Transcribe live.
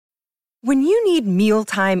When you need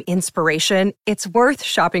mealtime inspiration, it's worth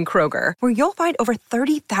shopping Kroger, where you'll find over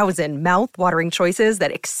 30,000 mouth-watering choices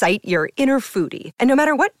that excite your inner foodie. And no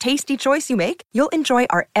matter what tasty choice you make, you'll enjoy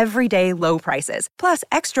our everyday low prices, plus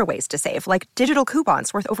extra ways to save, like digital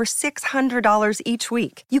coupons worth over $600 each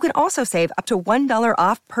week. You can also save up to $1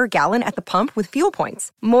 off per gallon at the pump with fuel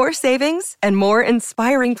points. More savings and more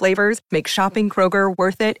inspiring flavors make shopping Kroger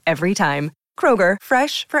worth it every time. Kroger,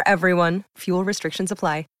 fresh for everyone. Fuel restrictions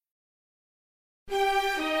apply.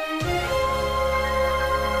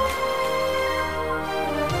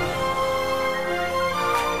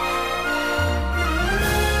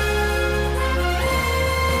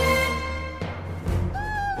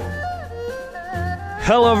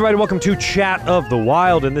 Hello, everybody. Welcome to Chat of the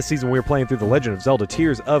Wild. And this season, we are playing through The Legend of Zelda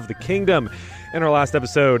Tears of the Kingdom. In our last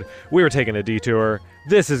episode, we were taking a detour.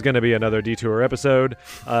 This is going to be another detour episode.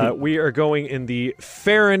 We are going in the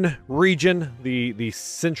Faron region, the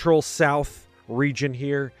central south region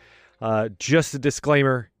here. Just a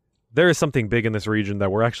disclaimer, there is something big in this region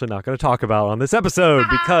that we're actually not going to talk about on this episode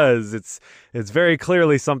because it's very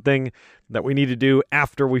clearly something that we need to do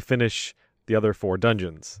after we finish the other 4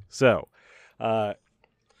 dungeons. So,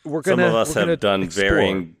 we're gonna. Some of us have done explore.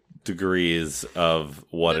 varying degrees of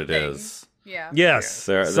what it is. Yeah. Yes,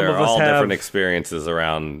 There are all different experiences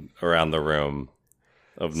around the room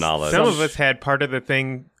of knowledge. Some of us had part of the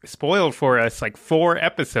thing spoiled for us like 4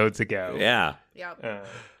 episodes ago. Yeah. Yep.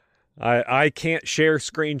 I can't share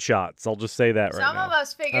screenshots. I'll just say that right now. Some of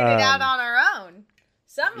us figured it out on our own.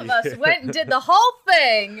 Some of us went and did the whole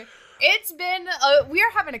thing. It's been, we are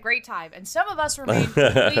having a great time. And some of us remain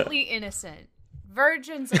completely innocent.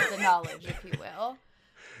 Virgins of the knowledge, if you will.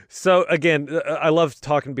 So, again, I love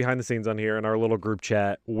talking behind the scenes on here in our little group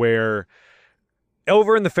chat where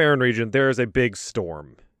over in the Faron region, there is a big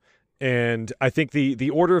storm. And I think the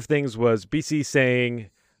order of things was BC saying,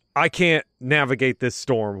 I can't navigate this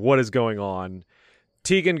storm. What is going on?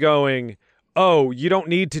 Tegan going, oh, you don't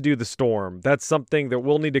need to do the storm. That's something that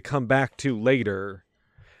we'll need to come back to later.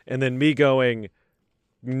 And then me going,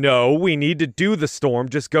 no, we need to do the storm.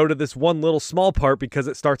 Just go to this one little small part because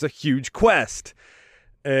it starts a huge quest.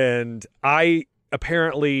 And I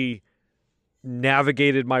apparently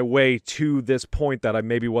navigated my way to this point that I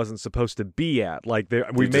maybe wasn't supposed to be at. Like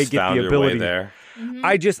we may get the ability there. Mm-hmm.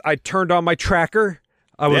 I turned on my tracker.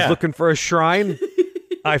 I was looking for a shrine.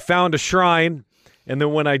 I found a shrine. And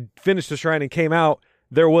then when I finished the shrine and came out,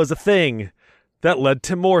 there was a thing that led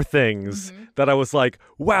to more things that I was like,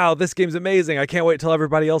 wow, this game's amazing. I can't wait till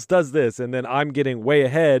everybody else does this. And then I'm getting way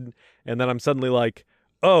ahead. And then I'm suddenly like,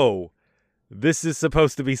 oh, this is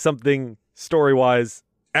supposed to be something story-wise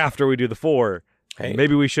after we do the 4. Hey,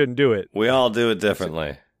 maybe we shouldn't do it. We all do it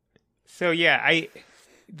differently. So yeah,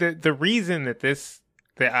 the reason that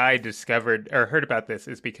I discovered or heard about this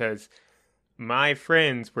is because my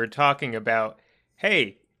friends were talking about,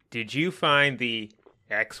 hey, did you find the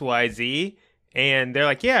XYZ? And they're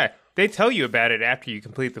like, yeah, they tell you about it after you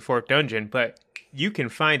complete the 4th dungeon, but you can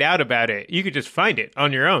find out about it. You could just find it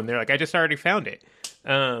on your own. They're like, I just already found it.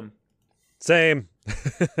 Same.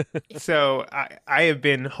 So I have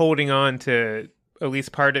been holding on to at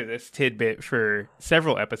least part of this tidbit for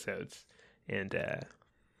several episodes. And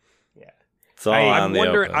It's all I'm on the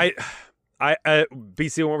wondering, open. I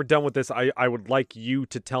BC, when we're done with this, I would like you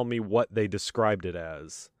to tell me what they described it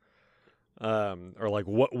as. Or like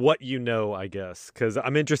what you know, I guess, because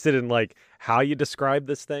I'm interested in like how you describe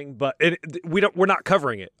this thing, but we're not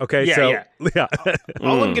covering it, okay? Yeah.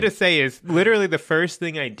 All I'm Mm. gonna say is literally the first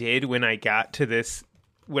thing I did when I got to this,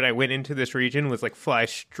 when I went into this region, was like fly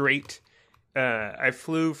straight. I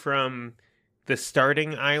flew from the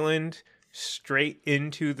starting island straight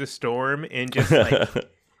into the storm and just like,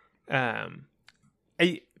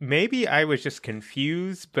 maybe I was just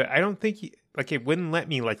confused, but I don't think it wouldn't let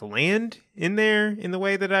me like land in there in the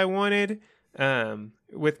way that I wanted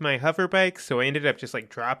with my hover bike. So I ended up just like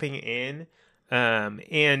dropping in.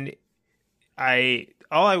 And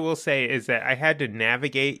all I will say is that I had to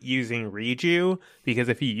navigate using Riju because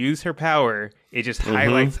if you use her power, it just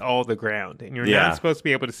highlights all the ground and you're not supposed to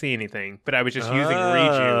be able to see anything. But I was just using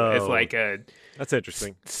Riju as like a that's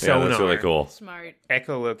interesting. sonar. Yeah, that's really cool. Smart.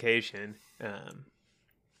 Echolocation.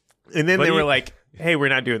 And then they were like, hey, we're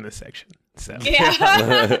not doing this section. So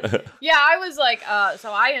Yeah. Yeah, I was like,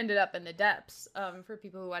 so I ended up in the depths. For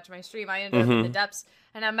people who watch my stream, I ended up in the depths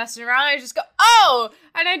and I'm messing around. And I just go, oh!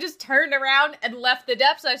 And I just turned around and left the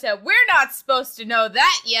depths. I said, we're not supposed to know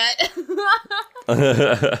that yet.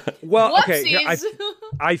 Well, okay. Whoopsies.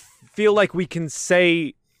 I feel like we can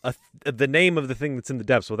say the name of the thing that's in the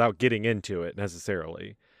depths without getting into it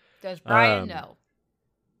necessarily. Does Brian know?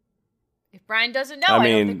 If Brian doesn't know, I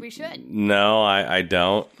don't think we should. No, I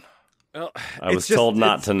don't. Well, I was told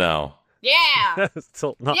not to know. Yeah.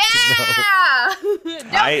 Told not to know.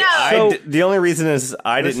 Don't know. The only reason is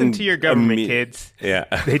I didn't listen to your government, kids. Yeah,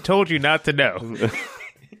 They told you not to know.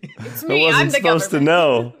 It's I me. I'm wasn't the supposed government. to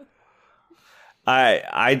know.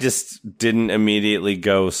 I just didn't immediately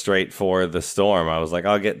go straight for the storm. I was like,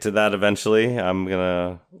 I'll get to that eventually. I'm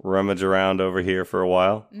gonna rummage around over here for a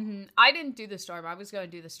while. Mm-hmm. I didn't do the storm. I was going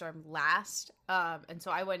to do the storm last, and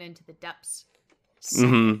so I went into the depths.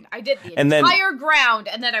 Mm-hmm. I did the And entire ground,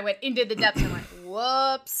 and then I went into the depths and went,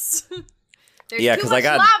 whoops. There's Yeah, too 'cause much I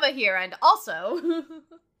got- lava here, and also...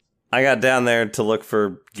 I got down there to look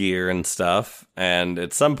for gear and stuff, and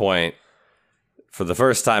at some point, for the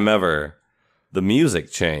first time ever, the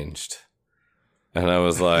music changed. And I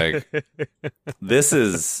was like, this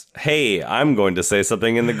is, hey, I'm going to say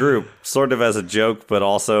something in the group, sort of as a joke, but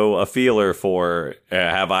also a feeler for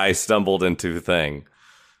have I stumbled into thing.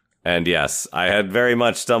 And yes, I had very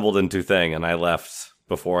much stumbled into thing, and I left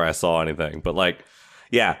before I saw anything. But like,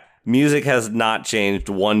 yeah, music has not changed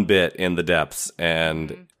one bit in the depths,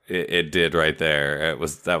 and it did right there.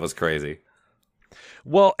 That was crazy.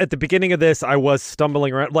 Well, at the beginning of this, I was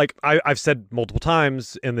stumbling around. Like I've said multiple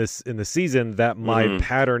times in this season that my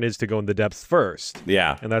pattern is to go in the depths first.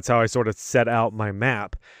 Yeah. And that's how I sort of set out my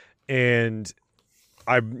map. And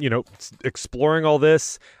I'm, exploring all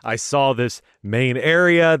this. I saw this main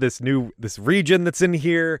area, this region that's in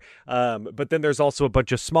here. But then there's also a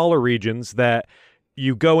bunch of smaller regions that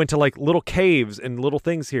you go into, like little caves and little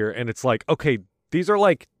things here. And it's like, okay, these are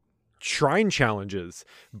like shrine challenges,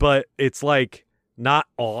 but it's like not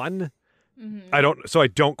on. I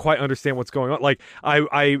don't quite understand what's going on. Like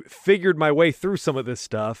I figured my way through some of this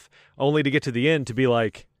stuff only to get to the end to be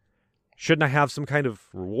like, shouldn't I have some kind of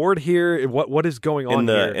reward here? What is going on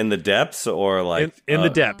here? In the depths or like in the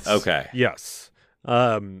depths? Okay. Yes.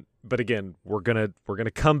 But again, we're gonna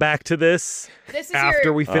come back to this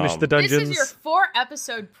after we finish the dungeons. This is your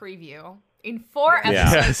 4-episode preview. In 4 episodes,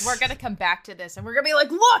 Yes. we're gonna come back to this, and we're gonna be like,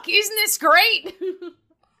 "Look, isn't this great?"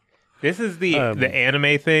 This is the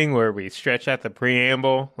anime thing where we stretch out the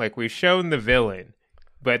preamble. Like, we've shown the villain,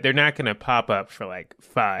 but they're not going to pop up for like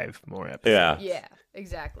 5 more episodes. Yeah. Yeah,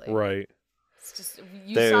 exactly. Right. It's just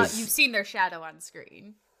you've seen their shadow on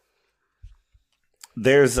screen.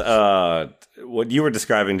 There's what you were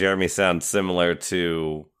describing, Jeremy, sounds similar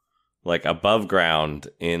to like above ground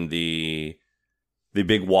in the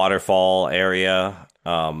big waterfall area.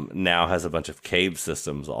 Now has a bunch of cave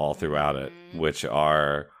systems all throughout it, which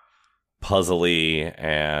are puzzly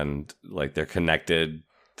and like they're connected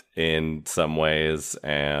in some ways.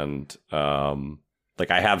 And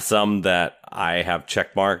like I have some that I have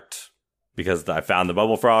check marked because I found the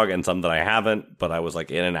bubble frog, and some that I haven't, but I was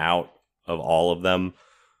like in and out of all of them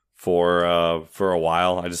for a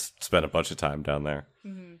while. I just spent a bunch of time down there.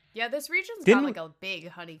 Mm-hmm. Yeah, this region's got like a big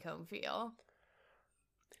honeycomb feel.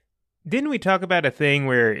 Didn't we talk about a thing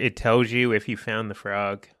where it tells you if you found the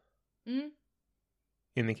frog in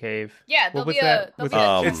the cave? Yeah, What there'll was be that? a Was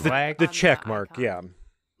there'll be it a It's flag? the on check the mark, icon.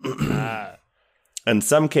 yeah. And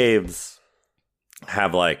some caves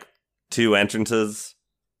have like 2 entrances.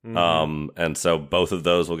 And so both of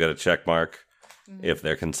those will get a check mark if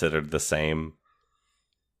they're considered the same.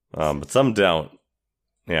 But some don't.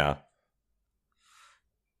 Yeah.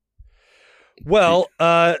 Well,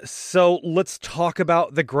 so let's talk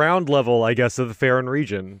about the ground level, I guess, of the Faron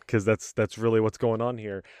region, because that's really what's going on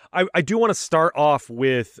here. I do want to start off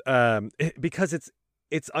with because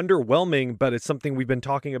it's underwhelming, but it's something we've been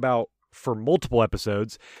talking about for multiple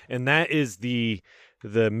episodes, and that is the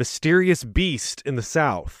mysterious beast in the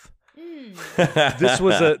south. This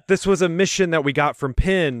was a mission that we got from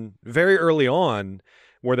Penn very early on,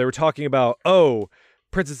 where they were talking about,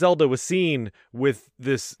 Princess Zelda was seen with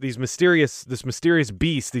this mysterious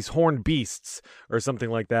beast, these horned beasts or something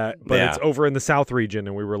like that. But it's over in the south region,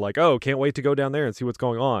 and we were like, can't wait to go down there and see what's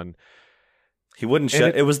going on. He wouldn't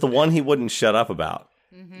shut. It was the one he wouldn't shut up about.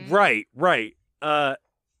 Mm-hmm. Right.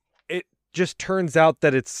 It just turns out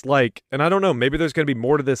that it's like, and I don't know, maybe there's going to be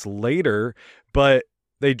more to this later, but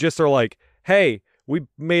they just are like, hey, we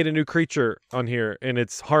made a new creature on here, and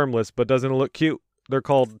it's harmless, but doesn't it look cute? They're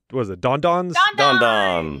called, what is it, Dondons?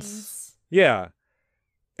 Dondons. Yeah.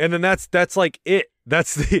 And then that's like it.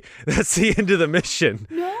 That's the end of the mission.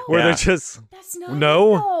 No. Where they're just That's not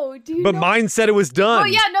no. Do you But know? mine said it was done. Oh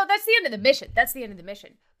yeah, no, that's the end of the mission. That's the end of the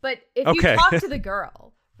mission. But if Okay. you talk to the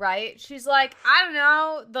girl, right? She's like, I don't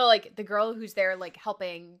know, the girl who's there like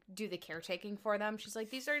helping do the caretaking for them. She's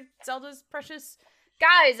like, these are Zelda's precious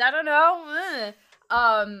guys. I don't know.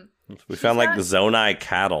 We found like the Zonai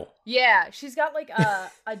cattle. Yeah, she's got like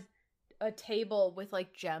a a table with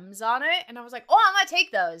like gems on it, and I was like, oh, I'm gonna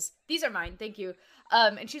take those. These are mine, thank you.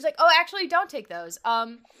 And she's like, oh, actually, don't take those.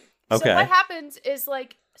 So what happens is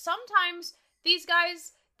like sometimes these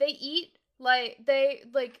guys they eat like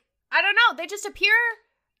I don't know, they just appear.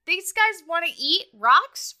 These guys want to eat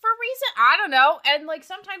rocks for a reason. I don't know. And like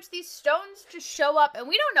sometimes these stones just show up and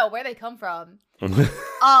we don't know where they come from.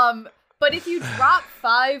 But if you drop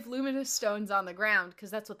 5 luminous stones on the ground, because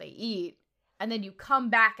that's what they eat, and then you come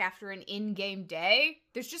back after an in-game day,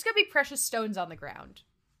 there's just going to be precious stones on the ground.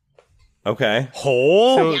 Okay.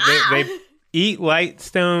 So Yeah. they eat light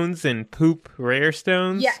stones and poop rare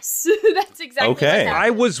stones? Yes, that's exactly what happens.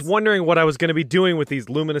 I was wondering what I was going to be doing with these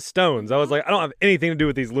luminous stones. I was like, I don't have anything to do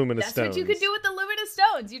with these luminous stones. That's what you could do with the luminous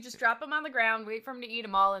stones. You just drop them on the ground, wait for them to eat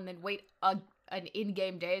them all, and then wait an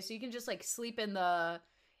in-game day. So you can just like sleep in the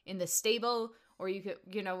stable, or you could,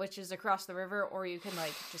 which is across the river, or you can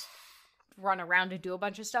like just run around and do a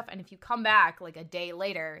bunch of stuff. And if you come back like a day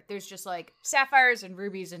later, there's just like sapphires and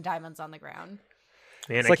rubies and diamonds on the ground.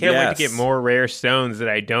 Man, It's I can't wait to get more rare stones that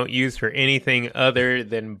I don't use for anything other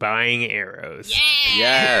than buying arrows.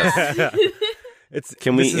 Yes.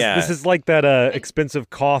 This is like that expensive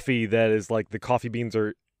coffee that is like the coffee beans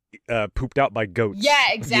are pooped out by goats. Yeah,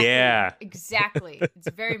 exactly. Yeah. Exactly. It's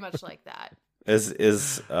very much like that.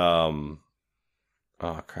 Oh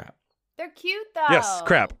crap. They're cute though. Yes,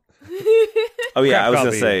 crap. Oh yeah, Crap I was gonna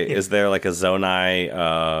coffee. say, is there like a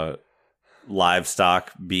Zonai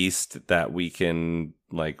livestock beast that we can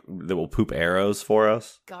that will poop arrows for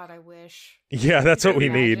us? God, I wish. Yeah, that's what we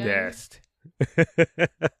need. Imagine.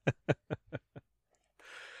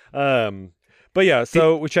 Best. But yeah,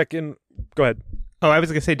 so we check in. Go ahead. Oh, I was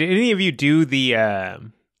going to say, did any of you do the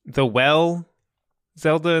well,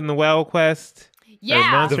 Zelda in the Well quest? Or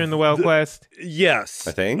Yeah. Monster in the Well quest? Yes,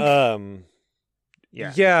 I think.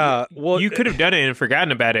 Yeah. Yeah. Well, You could have done it and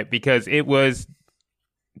forgotten about it because it was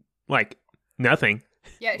like nothing.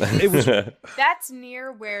 Yeah, it was. that's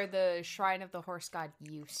near where the Shrine of the Horse God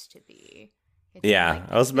used to be. It's Yeah,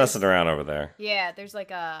 like I was this- messing around over there. Yeah, there's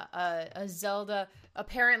like a Zelda.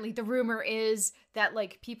 Apparently, the rumor is that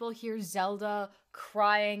like people hear Zelda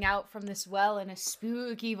crying out from this well in a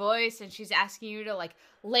spooky voice, and she's asking you to like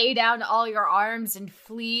lay down all your arms and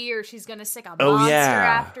flee, or she's gonna sick a Oh, monster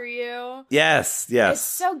yeah. after you. Yes. It's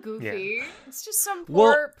so goofy. It's just some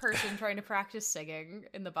Well- poor person trying to practice singing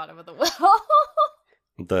in the bottom of the well.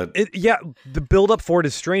 The build up for it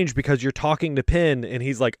is strange because you're talking to Pin and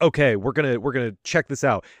he's like, okay, we're gonna check this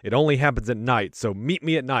out. It only happens at night, so meet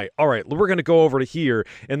me at night. All right, we're gonna go over to here,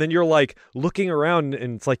 and then you're like looking around,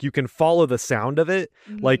 and it's like you can follow the sound of it.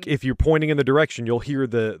 Like if you're pointing in the direction, you'll hear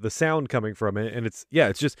the sound coming from it, and it's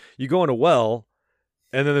just you go in a well,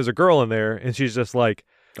 and then there's a girl in there, and she's just like,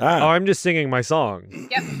 oh, I'm just singing my song.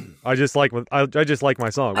 Yep. I just like my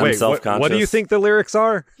song. I'm Wait, what do you self-conscious. think the lyrics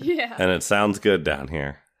are? Yeah. And it sounds good down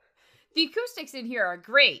here. The acoustics in here are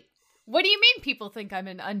great. What do you mean people think I'm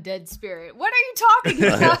an undead spirit? What are you talking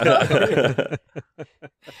about?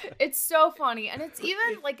 It's so funny. And it's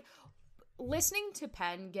even like listening to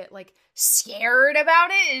Penn get like scared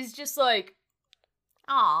about it is just like,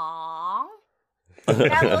 aww.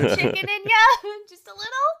 That little chicken in ya? Just a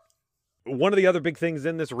little? One of the other big things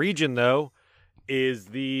in this region, though, is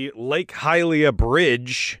the Lake Hylia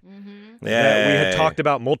Bridge that we had talked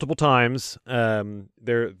about multiple times.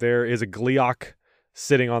 There is a Gleeok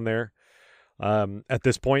sitting on there. At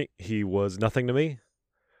this point, he was nothing to me.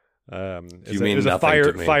 You mean a nothing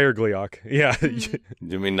to me? fire Gleeok. Yeah.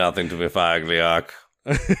 You mean nothing to me, Fire Gliok.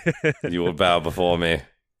 You will bow before me.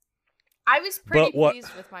 I was pretty But what-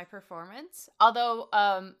 pleased with my performance, although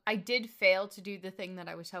I did fail to do the thing that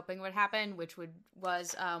I was hoping would happen, which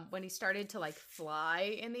was when he started to like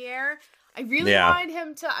fly in the air. I really wanted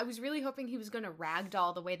him to. I was really hoping he was going to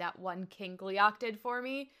ragdoll the way that one King Gleeok did for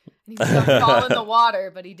me, and he was going to fall in the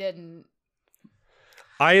water, but he didn't.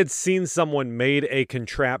 I had seen someone made a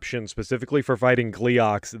contraption specifically for fighting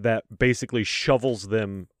Gleeoks that basically shovels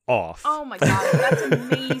them off. Oh my god, that's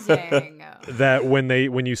amazing! That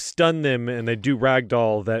when you stun them and they do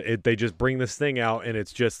ragdoll, they just bring this thing out and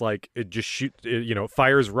it's just like it just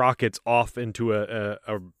fires rockets off into a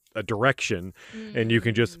direction, and you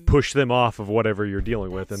can just push them off of whatever you're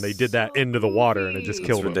dealing with. And they did that so into the water, and it just goofy.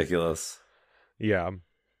 killed It's them. ridiculous. Yeah.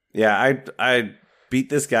 Yeah, I beat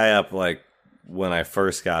this guy up like when I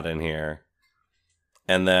first got in here.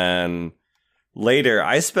 And then later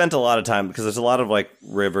I spent a lot of time because there's a lot of like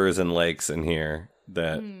rivers and lakes in here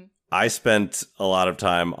that I spent a lot of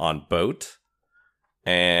time on boat.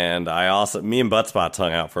 And me and Buttspots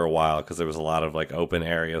hung out for a while because there was a lot of like open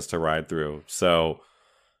areas to ride through. So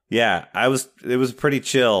yeah, it was pretty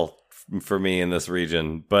chill for me in this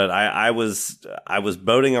region. But I was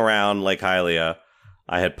boating around Lake Hylia.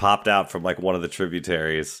 I had popped out from like one of the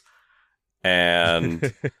tributaries,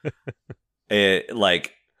 and it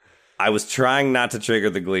like I was trying not to trigger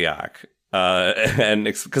the Gliok, and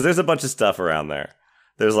because there's a bunch of stuff around there.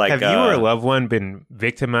 There's like, have you or a loved one been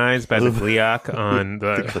victimized by the Gliok on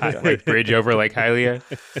the bridge over Lake Hylia?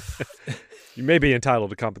 You may be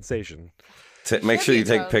entitled to compensation. Make sure you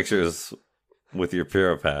take pictures with your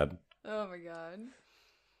Pyropad. Oh my god.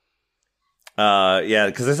 Yeah,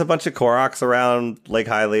 because there's a bunch of Koroks around Lake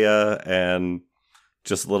Hylia and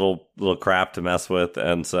just little crap to mess with.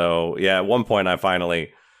 And so, yeah, at one point I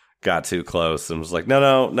finally got too close and was like,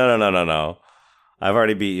 no. I've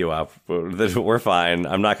already beat you up. We're fine.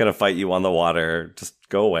 I'm not going to fight you on the water. Just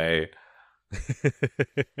go away.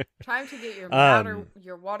 Trying to get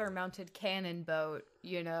your water mounted cannon boat,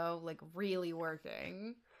 like really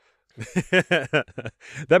working.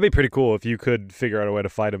 That'd be pretty cool if you could figure out a way to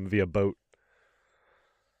fight him via boat.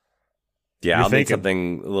 Yeah, I'll need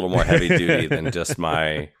something a little more heavy duty than just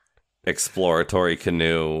my exploratory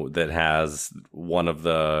canoe that has one of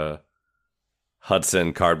the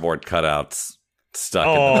Hudson cardboard cutouts stuck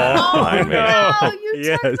in the map behind me. No,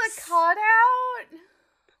 you took the cutout?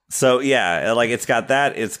 So yeah, like it's got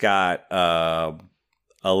that. It's got a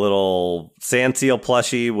little sand seal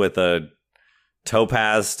plushie with a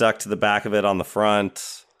topaz stuck to the back of it on the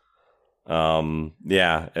front.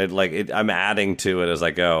 Yeah, I'm adding to it as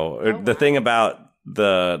I go. The thing about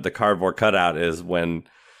the cardboard cutout is when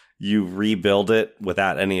you rebuild it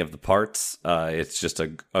without any of the parts, it's just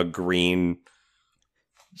a green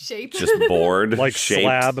shape, just board, like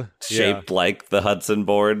slab, shaped like the Hudson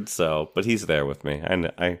board. So, but he's there with me.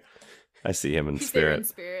 I see him in spirit. There in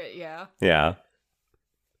spirit, yeah. Yeah.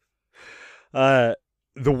 The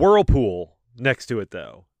whirlpool next to it,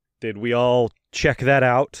 though. Did we all check that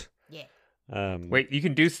out? Yeah. Wait, you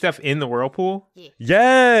can do stuff in the whirlpool? Yeah.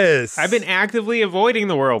 Yes! I've been actively avoiding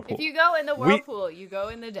the whirlpool. If you go in the whirlpool, you go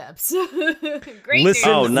in the depths. Great news.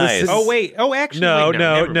 Oh, nice. Oh, wait. Oh, actually.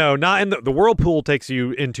 No. Not in the whirlpool takes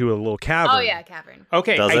you into a little cavern. Oh, yeah, cavern.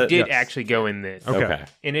 Okay, Does I it? did Yes. actually go in this. Okay.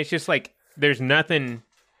 And it's just like, there's nothing.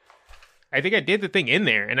 I think I did the thing in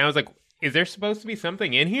there, and I was like, is there supposed to be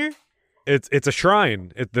something in here? It's a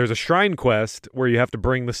shrine. There's a shrine quest where you have to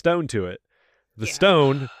bring the stone to it. The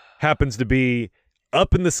stone happens to be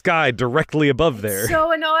up in the sky directly above there.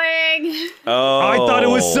 So annoying. Oh, I thought it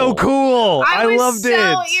was so cool. I loved it.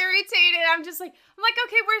 I was so irritated. I'm like,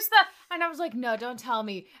 okay, where's the... And I was like, no, don't tell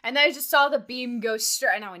me. And then I just saw the beam go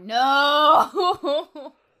straight, and I went,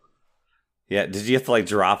 no. Yeah, did you have to like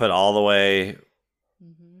drop it all the way?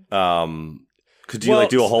 Mm-hmm. Could you like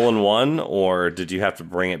do a hole in one, or did you have to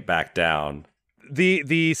bring it back down?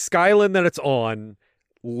 The skyline that it's on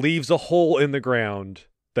leaves a hole in the ground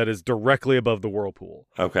that is directly above the whirlpool.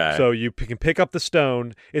 Okay. So you can pick up the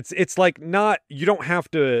stone. It's like not, you don't have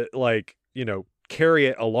to like, carry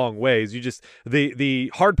it a long ways. You just, the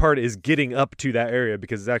hard part is getting up to that area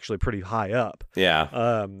because it's actually pretty high up.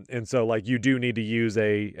 Yeah. And so like you do need to use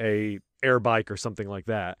a air bike or something like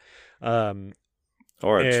that.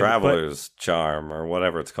 Or a traveler's charm or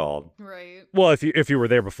whatever it's called. Right. Well, if you were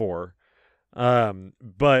there before.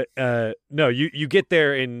 But no, you get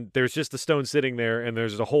there and there's just the stone sitting there and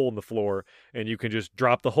there's a hole in the floor and you can just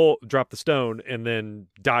drop the stone and then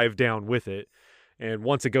dive down with it. And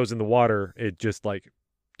once it goes in the water, it just like,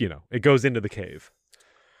 it goes into the cave.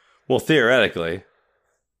 Well, theoretically,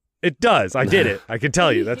 it does. I did it. I can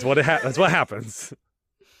tell you. That's what that's what happens.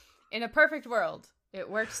 In a perfect world, it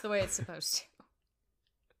works the way it's supposed to.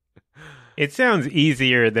 It sounds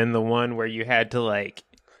easier than the one where you had to like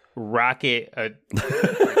rocket a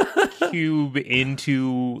cube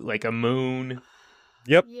into like a moon.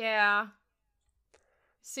 Yep. Yeah.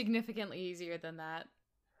 Significantly easier than that.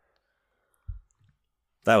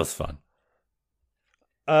 that was fun.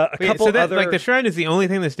 So that like the shrine is the only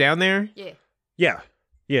thing that's down there? Yeah.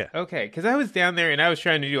 Yeah. Okay, because I was down there and I was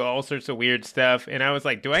trying to do all sorts of weird stuff, and I was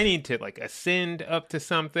like, do I need to like ascend up to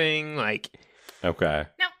something? Like, Okay.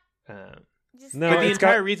 No. No, but the it's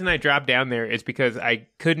entire reason I dropped down there is because I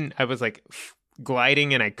was like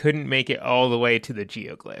gliding and I couldn't make it all the way to the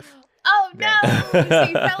geoglyph. Oh no! So you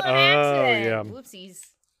fell in accident. yeah. Whoopsies.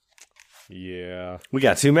 Yeah. We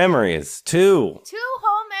got 2 memories. 2. 2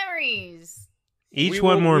 whole memories. Each We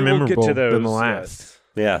one more will get memorable to those, than the last.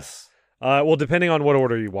 Yes. Well, depending on what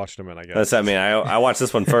order you watched them in, I guess. I mean, I watched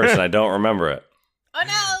this one first and I don't remember it.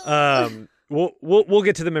 Oh no! We'll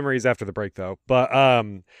get to the memories after the break though. But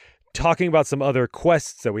talking about some other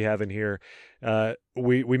quests that we have in here,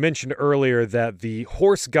 we mentioned earlier that the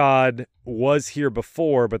horse god was here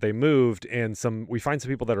before, but they moved, and we find some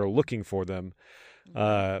people that are looking for them,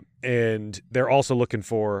 and they're also looking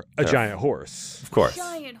for a giant horse. Of course.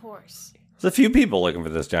 Giant horse. There's a few people looking for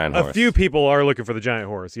this giant horse. A few people are looking for the giant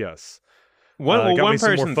horse, yes. One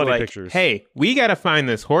person's like, pictures. hey, we got to find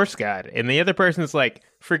this horse god. And the other person's like,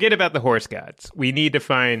 forget about the horse gods. We need to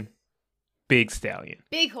find Big Stallion.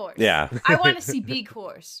 Big horse. Yeah. I want to see big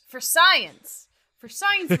horse for science. For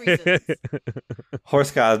science reasons.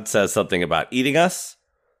 Horse god says something about eating us.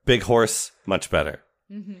 Big horse, much better.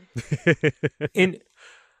 And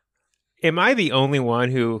am I the only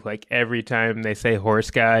one who, like, every time they say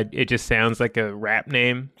horse god, it just sounds like a rap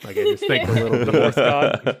name? Like, I just think a little bit horse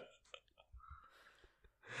god.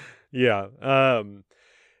 Yeah.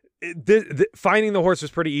 Finding the horse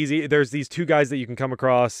was pretty easy. There's these two guys that you can come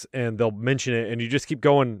across, and they'll mention it, and you just keep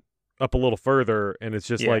going up a little further, and it's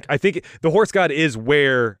just like, I think the horse god is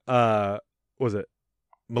where, was it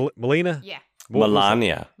Melina? Yeah.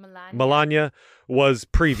 Melania was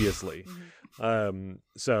previously.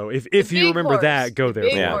 So if you remember that, go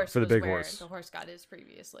there for the big horse. The horse god is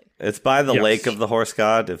previously. It's by the lake of the horse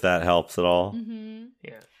god, if that helps at all.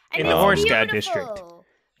 Yeah. And in the horse god district,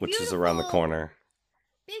 which is around the corner.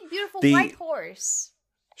 Big, beautiful white horse.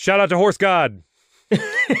 Shout out to horse god.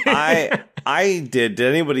 I did. Did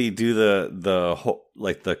anybody do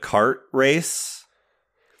the cart race?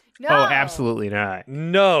 No. Oh, absolutely not.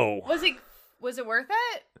 No. Was it worth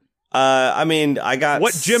it? I mean, I got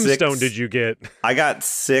what gemstone did you get? I got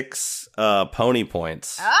 6 pony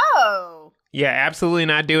points. Oh. Yeah, absolutely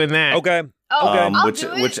not doing that. Okay. Oh,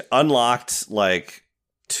 okay. Which unlocked like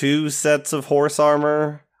 2 sets of horse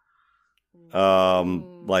armor.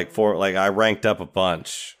 I ranked up a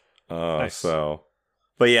bunch. Nice. So,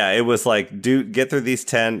 but yeah, it was like, get through these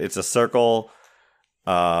 10. It's a circle.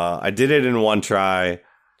 I did it in one try,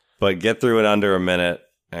 but get through it under a minute,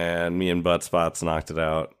 and me and Butt Spots knocked it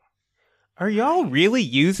out. Are y'all really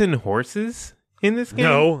using horses in this game?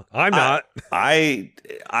 No, I'm not.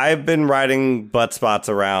 I've been riding Butt Spots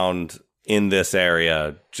around in this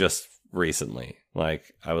area just recently.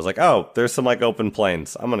 Like, I was like, oh, there's some like open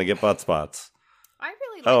plains. I'm gonna get Butt Spots. I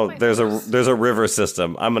really like there's a river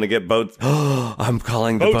system. I'm gonna get boat. I'm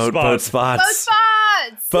calling the boat spots.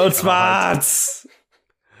 Boat spots.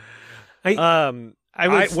 I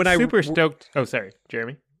was super stoked. Oh, sorry,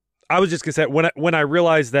 Jeremy. I was just gonna say when I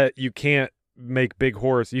realized that you can't make big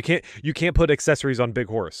horse, you can't put accessories on big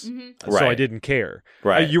horse, so I didn't care.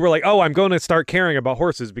 Right, you were like, oh, I'm going to start caring about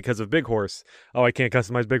horses because of big horse. Oh, I can't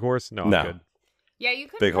customize big horse. No, I'm good. Yeah, you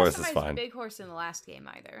couldn't big horse customize is fine. Big horse in the last game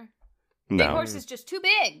either. No. Big horse is just too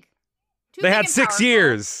big. They had 6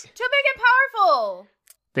 years. Too big and powerful.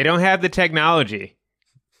 They don't have the technology.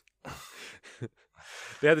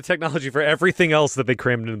 They had the technology for everything else that they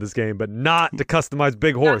crammed into this game, but not to customize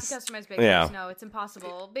big horse. Not to customize big horse. No, it's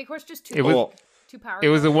impossible. Big horse just too powerful. It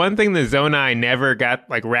was the one thing the Zonai never got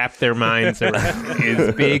wrapped their minds around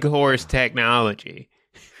is big horse technology.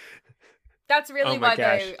 That's really why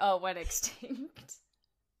they went extinct.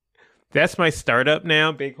 That's my startup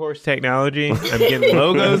now, Big Horse Technology. I'm getting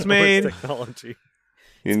logos made. Technology.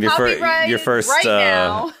 Your first right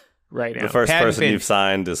now. Right now. The first person you've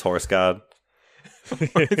signed is Horse God. We've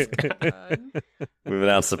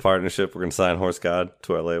announced a partnership. We're going to sign Horse God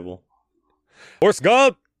to our label. Horse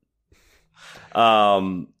God.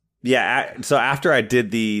 Yeah. So after I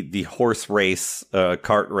did the horse race,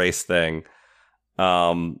 cart race thing,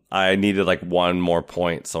 I needed like 1 more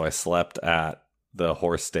point, so I slept at the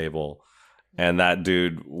horse stable. And that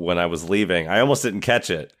dude, when I was leaving, I almost didn't catch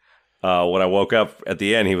it. When I woke up at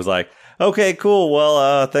the end, he was like, okay, cool.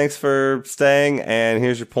 Well, thanks for staying. And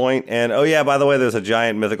here's your point. And oh, yeah, by the way, there's a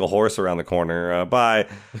giant mythical horse around the corner. Bye.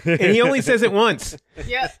 And he only says it once.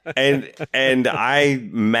 Yeah. And I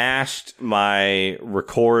mashed my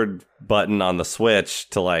record button on the Switch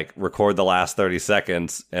to like record the last 30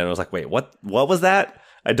 seconds. And I was like, wait, what was that?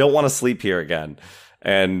 I don't want to sleep here again.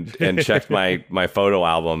 And checked my photo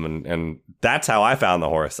album, and that's how I found the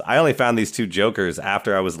horse. I only found these 2 jokers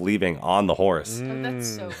after I was leaving on the horse. Oh,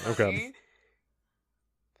 that's so funny. Okay.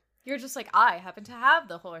 You're just like, I happen to have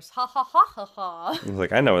the horse. Ha ha ha ha ha. I was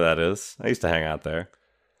like, I know where that is. I used to hang out there.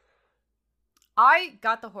 I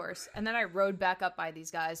got the horse, and then I rode back up by these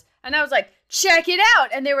guys, and I was like, check it out.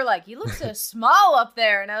 And they were like, you look so small up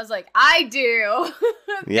there. And I was like, I do.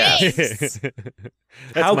 Yes.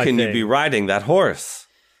 How can you be riding that horse?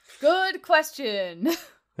 Good question.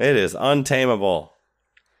 It is untamable.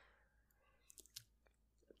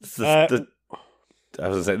 I was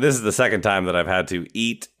going to say, this is the second time that I've had to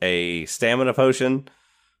eat a stamina potion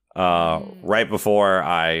right before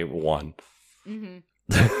I won. Mm-hmm.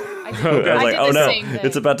 I was like, oh no,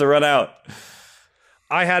 it's about to run out.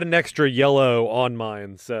 I had an extra yellow on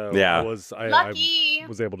mine, so yeah. I lucky. I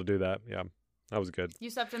was able to do that. Yeah, that was good. You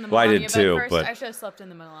slept in the Well, Melania I did bed too, first. but I should have slept in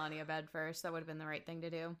the Melania bed first. That would have been the right thing to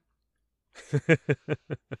do.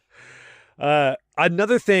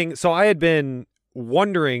 Another thing, so I had been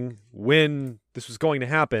wondering when this was going to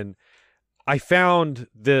happen. I found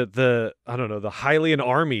the I don't know, the Hylian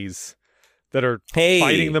armies that are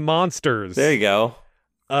fighting the monsters. There you go.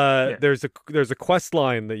 There's a quest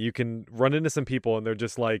line that you can run into some people, and they're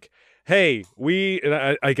just like, "Hey,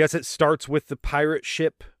 I guess it starts with the pirate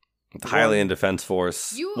ship, the Hylian Defense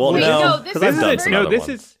Force." This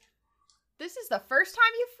is the first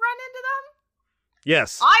time you've run into them?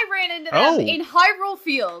 Yes. I ran into them in Hyrule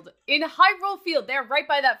Field. In Hyrule Field, they're right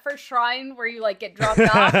by that first shrine where you like get dropped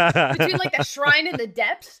off. Between like the shrine and the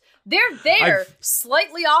depths, they're there,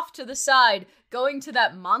 slightly off to the side, going to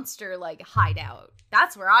that monster like hideout.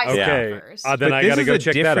 That's where I saw first. Then I gotta go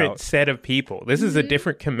check that out. This is a different set of people. This is a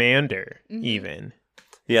different commander, even.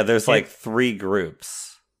 Yeah, there's like 3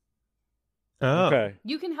 groups. Oh. Okay.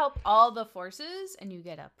 You can help all the forces, and you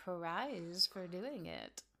get a prize for doing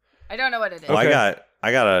it. I don't know what it is. Well, I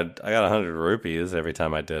got 100 rupees every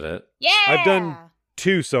time I did it. Yeah, I've done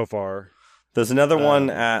 2 so far. There's another one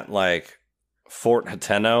at like Fort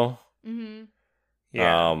Hateno. Mm-hmm.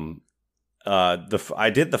 Yeah. I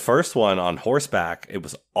did the first one on horseback. It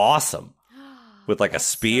was awesome with like a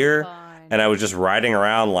spear, and I was just riding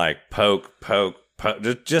around like poke,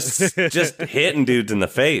 just hitting dudes in the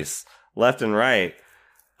face left and right.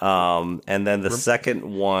 And then the second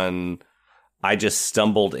one, I just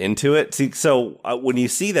stumbled into it. See, so when you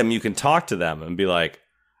see them, you can talk to them and be like,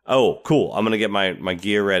 "Oh, cool! I'm gonna get my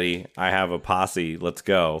gear ready. I have a posse. Let's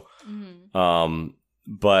go." Mm-hmm.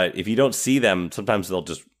 But if you don't see them, sometimes they'll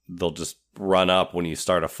just run up when you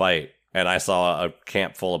start a fight. And I saw a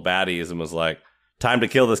camp full of baddies and was like, "Time to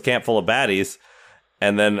kill this camp full of baddies."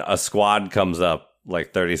 And then a squad comes up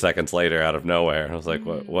like 30 seconds later out of nowhere. I was like,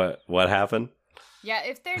 "What happened?" Yeah,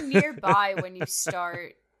 if they're nearby when you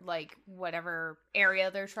start like whatever area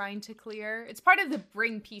they're trying to clear, it's part of the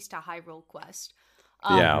Bring Peace to Hyrule quest.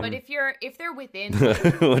 But if they're within,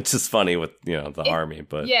 which is funny with the army,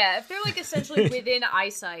 but if they're like essentially within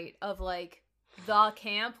eyesight of like the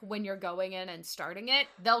camp when you're going in and starting it,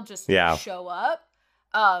 they'll just show up.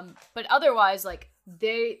 But otherwise, like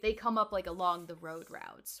they come up like along the road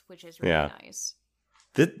routes, which is really nice.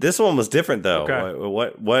 This one was different though.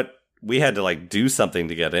 Okay. What we had to like do something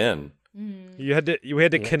to get in. You had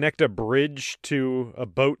to connect a bridge to a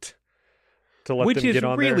boat to let them get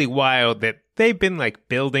on there. Which is really wild that they've been like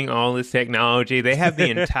building all this technology. They have the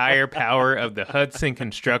entire power of the Hudson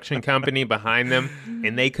Construction Company behind them,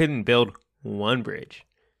 and they couldn't build one bridge.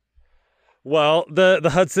 Well, the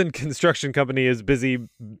Hudson Construction Company is busy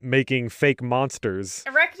making fake monsters,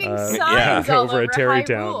 erecting signs all over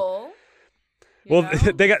Terrytown. Hyrule. Well,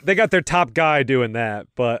 they got their top guy doing that,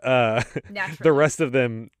 but the rest of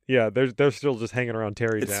them, they're still just hanging around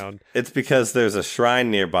Terrytown. It's because there's a shrine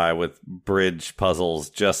nearby with bridge puzzles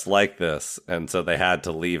just like this, and so they had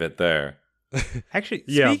to leave it there. Actually,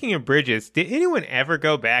 speaking of bridges, did anyone ever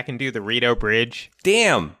go back and do the Rito Bridge?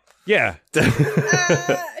 Damn. Yeah.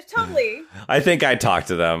 Totally. I think I talked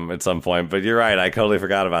to them at some point, but you're right. I totally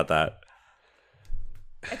forgot about that.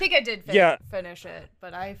 I think I did finish it,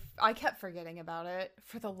 but I kept forgetting about it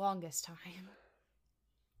for the longest time.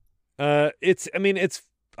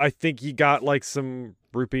 I think you got like some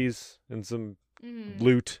rupees and some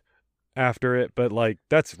loot after it, but like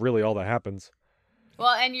that's really all that happens.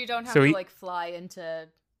 Well, and you don't have to like fly into.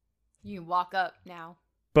 You can walk up now.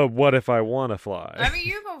 But what if I want to fly? I mean,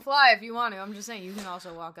 you can fly if you want to. I'm just saying you can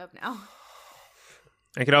also walk up now.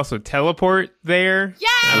 I could also teleport there.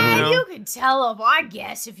 Yeah, you can teleport, I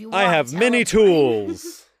guess, if you want. I have many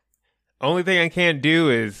tools. Only thing I can't do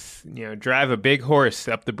is, drive a big horse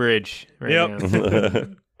up the bridge now.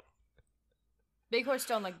 Big horse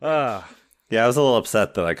don't like bridge. Yeah, I was a little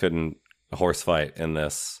upset that I couldn't horse fight in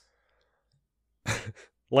this.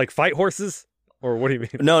 Like fight horses? Or what do you mean?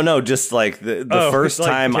 No, just like the first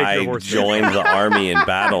time I joined the army in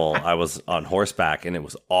battle, I was on horseback, and it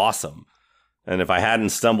was awesome. And if I hadn't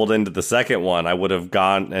stumbled into the second one, I would have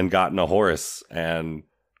gone and gotten a horse and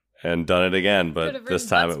done it again. But this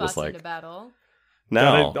time it was like,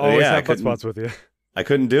 no, always have butt spots with you. I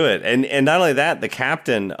couldn't do it. And not only that, the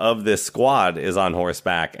captain of this squad is on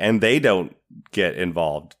horseback, and they don't get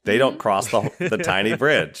involved. They don't cross the tiny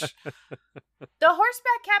bridge. The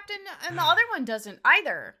horseback captain and the other one doesn't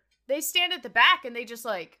either. They stand at the back and they just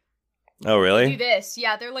like Oh, really? Do this.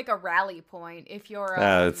 Yeah, they're like a rally point if you're.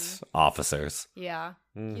 It's officers. Yeah,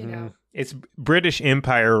 Mhm. you know. It's British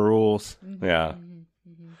Empire rules. Yeah.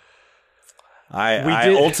 Mm-hmm.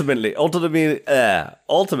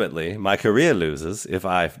 Ultimately, my career loses if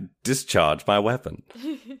I discharge my weapon.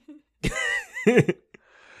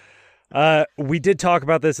 We did talk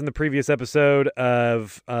about this in the previous episode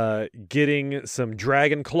of getting some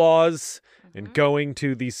dragon claws and going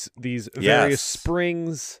to these various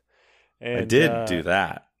springs. And, I did do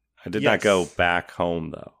that. I did not go back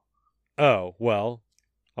home, though. Oh, well,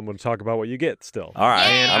 I'm going to talk about what you get still. All right,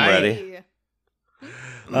 Yay! I'm ready.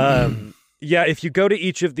 Yeah, if you go to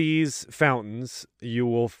each of these fountains, you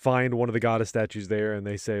will find one of the goddess statues there, and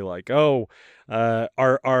they say like, "Oh,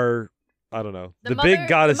 our I don't know, the big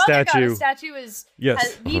goddess statue." Statue is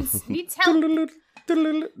Yes. needs help.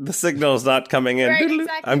 The signal's not coming in. Right,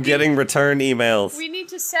 exactly. I'm getting return emails. We need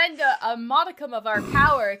to send a modicum of our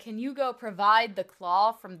power. Can you go provide the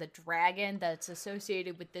claw from the dragon that's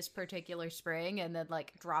associated with this particular spring, and then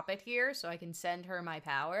like drop it here so I can send her my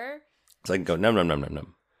power? So I can go num num num num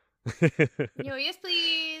num. Yes,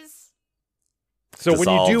 please. So when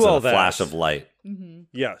you do all that, flash of light. Mm-hmm.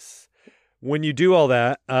 yes, when you do all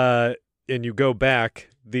that, and you go back,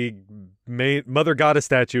 the main mother goddess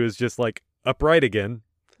statue is just like upright again.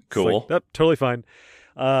 It's Cool. like, "Yep, totally fine.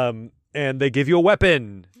 And they give you a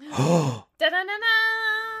weapon.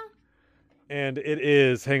 Da-da-da-da! And it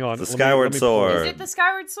is, hang on. The let me Skyward pull Sword. Is it the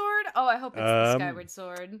Skyward Sword? Oh, I hope it's the Skyward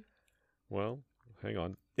Sword. Well, hang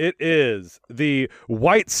on. It is the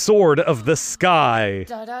White Sword of the Sky.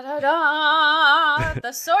 Da-da-da-da!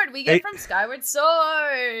 The sword we get from Skyward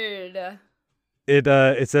Sword.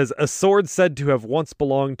 It says, a sword said to have once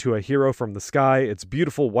belonged to a hero from the sky. Its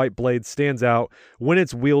beautiful white blade stands out. When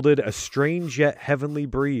it's wielded, a strange yet heavenly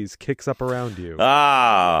breeze kicks up around you.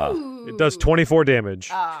 Ooh. It does 24 damage.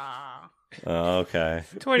 Ah. Oh, okay.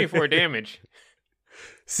 24 damage.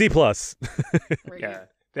 C+. Yeah,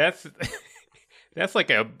 that's like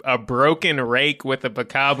a broken rake with a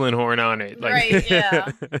bokoblin horn on it. Like, Right,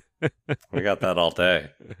 yeah. We got that all day.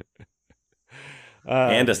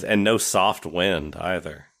 And no soft wind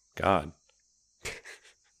either. God.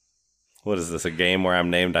 What is this, a game where I'm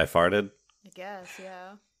named I farted? I guess,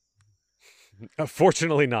 yeah.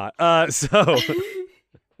 Fortunately not. So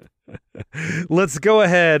let's go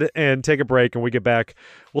ahead and take a break. And we get back,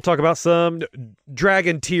 we'll talk about some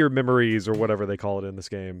dragon tier memories or whatever they call it in this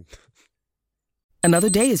game.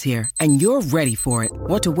 Another day is here, and you're ready for it.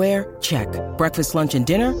 What to wear? Check. Breakfast, lunch, and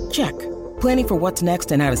dinner? Check. Planning for what's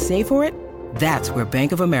next and how to save for it? That's where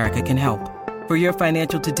Bank of America can help. For your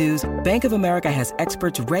financial to-dos, Bank of America has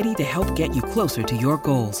experts ready to help get you closer to your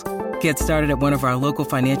goals. Get started at one of our local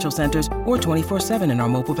financial centers or 24/7 in our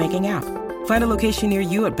mobile banking app. Find a location near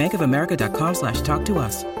you at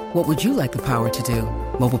bankofamerica.com/talktous. What would you like the power to do?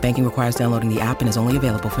 Mobile banking requires downloading the app and is only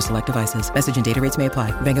available for select devices. Message and data rates may apply.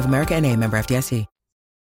 Bank of America N.A., member FDIC.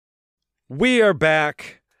 We are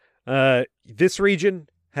back. This region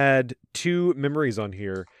had 2 memories on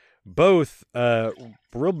here. Both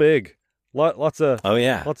real big. Lots of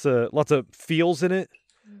lots of feels in it.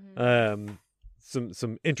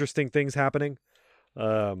 Some interesting things happening.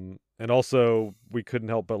 And also we couldn't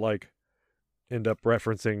help but like end up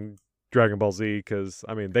referencing Dragon Ball Z because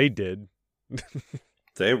I mean they did.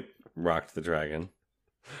 They rocked the dragon.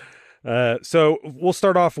 So we'll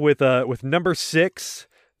start off with number 6.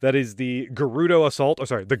 That is the Gerudo Assault. Oh,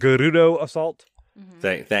 sorry, the Gerudo Assault.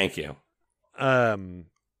 Thank you.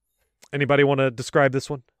 Anybody want to describe this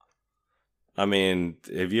one? I mean,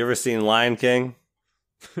 have you ever seen Lion King?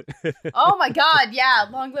 Oh my god, yeah.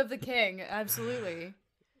 Long live the king. Absolutely.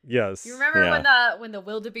 Yes. You remember when the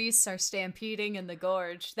wildebeests are stampeding in the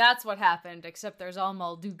gorge? That's what happened, except there's all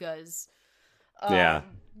Moldugas. Yeah.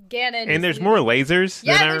 Ganon. and there's more lasers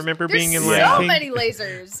than I remember being in Lion There's so King. many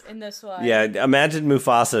lasers in this one. Yeah, imagine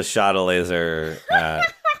Mufasa shot a laser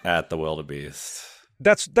at the wildebeest.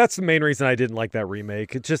 That's the main reason I didn't like that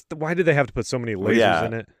remake. It's just, why did they have to put so many lasers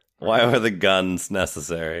in it? Why were the guns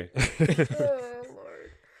necessary? Oh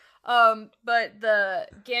Lord. But the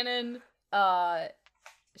Ganon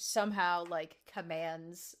somehow like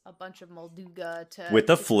commands a bunch of Molduga to With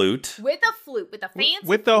a flute. with a fancy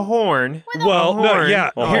With the horn. Well, no, horn.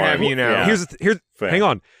 yeah. Well, Here, have you know. Yeah. Here's Fair. hang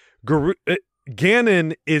on.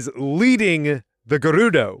 Ganon is leading the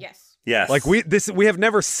Gerudo. Yes. Yes. Like we have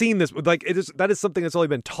never seen this. Like that is something that's only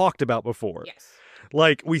been talked about before. Yes.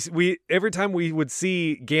 Like we every time we would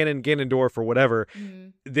see Ganondorf or whatever,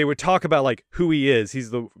 they would talk about like who he is.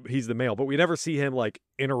 He's the male, but we never see him like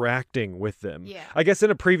interacting with them. Yeah. I guess in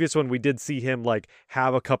a previous one we did see him like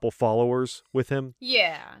have a couple followers with him.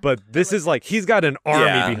 Yeah. But this is like he's got an army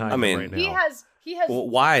Yeah, behind I mean, him right now. He has Well,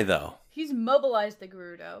 why though? he's mobilized the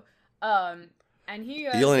Gerudo. And he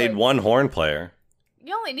has, You only need like, one horn player.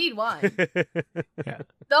 You only need one. Yeah.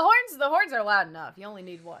 The horns are loud enough. You only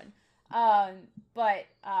need one.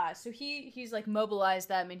 So he's like mobilized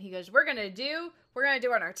them, and he goes, we're gonna do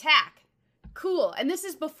an attack. Cool. And this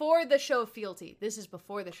is before the show of fealty.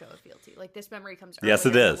 Like, this memory comes earlier Yes, it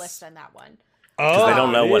in the is. list than that one. Because they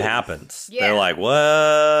don't know what it is. happens. Yeah. They're like,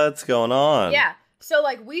 what's going on? Yeah. So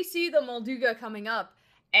like we see the Molduga coming up,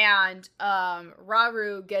 and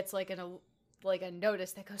Rauru gets like a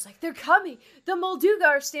notice that goes like, they're coming. The Molduga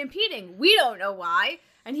are stampeding. We don't know why.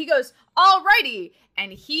 And he goes, alrighty.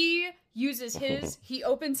 And he uses he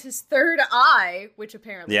opens his third eye, which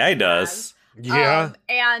apparently Yeah, he does. Yeah.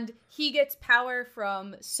 And he gets power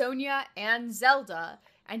from Sonia and Zelda,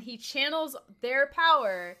 and he channels their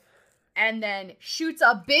power and then shoots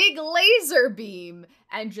a big laser beam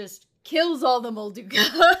and just kills all the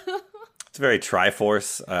Molduga. It's very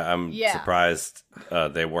Triforce. I'm Yeah. surprised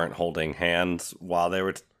they weren't holding hands while they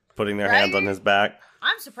were putting their hands on Right? his back.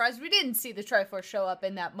 I'm surprised we didn't see the Triforce show up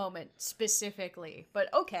in that moment specifically,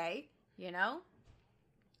 but okay, you know?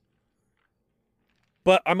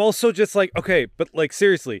 But I'm also just like, okay, but like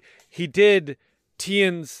seriously, he did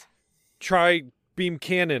Tien's tri-beam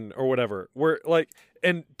cannon or whatever. Where like,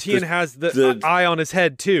 and Tien has the eye on his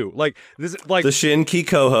head too. Like this, like The Shin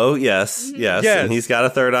Kikoho, yes, yes, Yes. and he's got a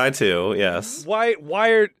third eye too, yes. why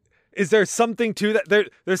is there something to that?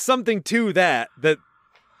 There's something to that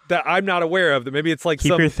I'm not aware of. That maybe it's like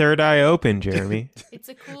Keep your third eye open, Jeremy. It's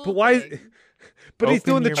a cool But why? thing. But he's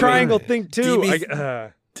Open doing the your triangle mind. thing too.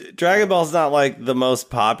 DB Dragon Ball's not like the most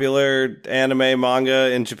popular anime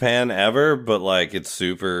manga in Japan ever, but like it's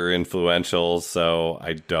super influential, so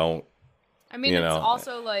I don't. I mean, You it's know,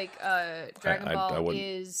 also like Dragon I Ball wouldn't-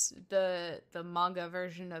 is the manga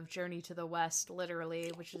version of Journey to the West,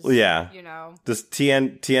 literally, which is, Yeah. you know, Does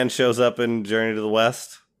Tien shows up in Journey to the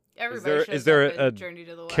West? everybody is there shows up a in Journey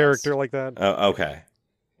to the West. character like that? Okay.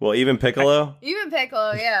 Well, even Piccolo? Even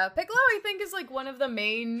Piccolo, yeah. Piccolo, I think, is like one of the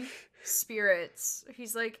main spirits.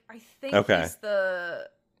 He's like, I think Okay.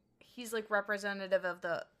 he's like representative of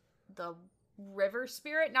the river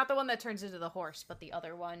spirit, not the one that turns into the horse, but the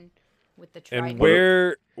other one with the trident. And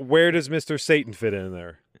where does Mr. Satan fit in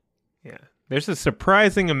there? Yeah. There's a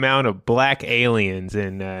surprising amount of black aliens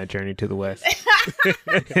in Journey to the West.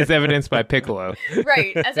 As evidenced by Piccolo.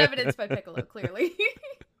 Right, as evidenced by Piccolo, clearly.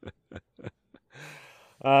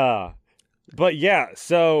 But yeah,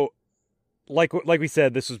 so like we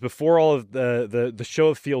said, this was before all of the show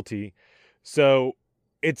of fealty. So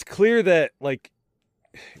it's clear that like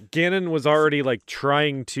Ganon was already like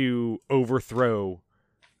trying to overthrow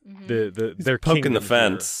their Poking kingdom the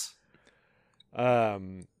fence.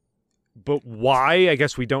 here. But why? I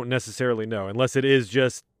guess we don't necessarily know, unless it is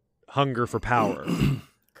just hunger for power.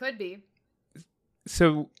 Could be.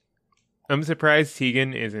 So I'm surprised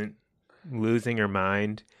Tegan isn't losing her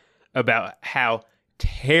mind about how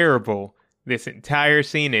terrible this entire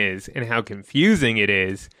scene is and how confusing it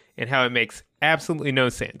is and how it makes absolutely no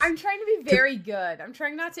sense. I'm trying to be very good. I'm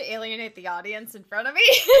trying not to alienate the audience in front of me.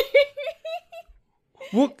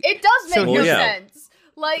 Well, It does make So no Well, yeah. sense.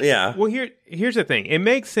 Like, Yeah. well, here's the thing. It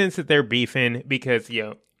makes sense that they're beefing because,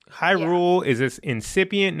 Hyrule is this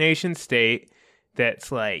incipient nation state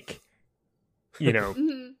that's like,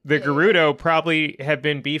 the Gerudo probably have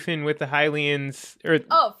been beefing with the Hylians, or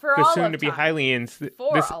for the all soon-to-be of time. Hylians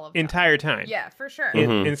For this all of time. entire time. Yeah, for sure.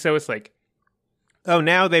 And so it's like, oh,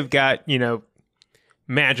 now they've got,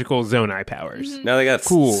 magical Zonai powers. Now they got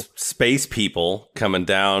Cool. space people coming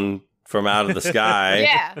down from out of the sky,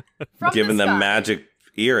 Yeah. From giving the them sky. magic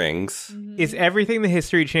earrings. Is everything the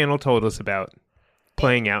History Channel told us about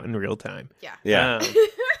playing out in real time. Yeah. Yeah.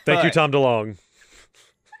 Thank you, But- Tom DeLonge.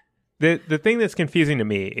 The thing that's confusing to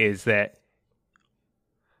me is that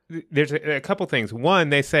there's a couple things. One,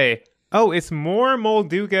 they say, "Oh, it's more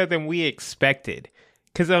Molduga than we expected,"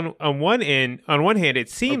 because on one hand, it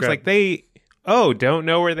seems Okay. like they don't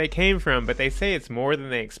know where they came from, but they say it's more than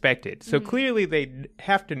they expected. So clearly, they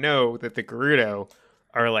have to know that the Gerudo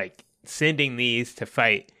are like sending these to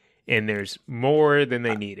fight, and there's more than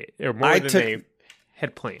they needed, or more than they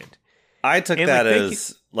had planned. I took And, that like, they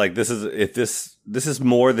as like this is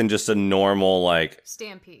more than just a normal like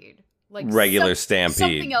Stampede. Like regular stampede.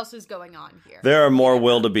 Something else is going on here. there are more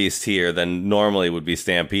wildebeest here than normally would be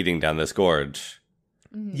stampeding down this gorge.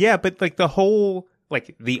 Yeah, but like the whole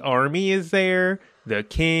like the army is there, the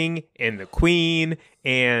king and the queen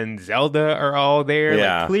and Zelda are all there.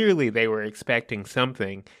 Yeah. Like, clearly they were expecting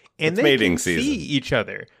something. And It's they mating can season. see each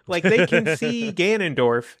other. Like, they can see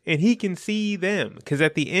Ganondorf, and he can see them. Because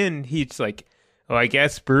at the end, he's like, oh, I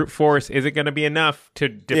guess brute force isn't going to be enough to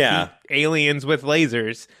defeat aliens with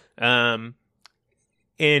lasers. And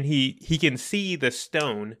he can see the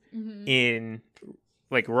stone in,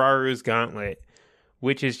 like, Raru's gauntlet,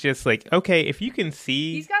 which is just like, okay, if you can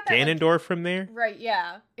see He's got that, Ganondorf from there. Right,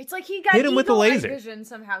 yeah. It's like he got Hit him with a eagle-eye laser. vision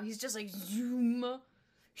somehow. He's just like, zoom,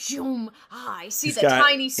 zoom. I see He's the got-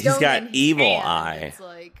 tiny stone he's got in his evil hand. eye. It's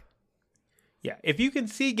like... Yeah, if you can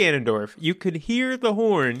see Ganondorf, you could hear the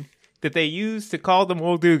horn that they use to call the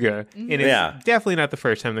Molduga. And it's definitely not the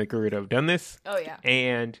first time that Gerudo have done this. Oh, yeah.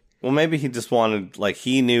 And... Well, maybe he just wanted, like,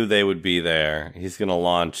 he knew they would be there. He's going to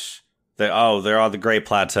launch... they're on the Great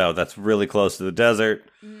Plateau. That's really close to the desert.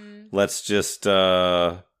 Let's just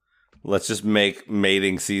make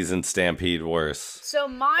mating season Stampede worse. So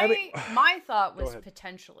my thought was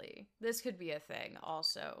potentially this could be a thing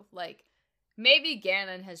also. Like maybe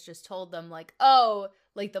Ganon has just told them like, oh,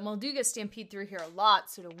 like the Molduga stampede through here a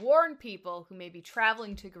lot, so to warn people who may be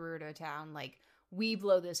traveling to Gerudo Town, like we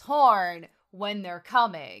blow this horn when they're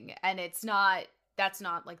coming, and that's not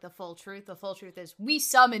like the full truth. The full truth is we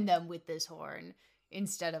summon them with this horn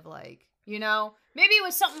instead of like, you know, maybe it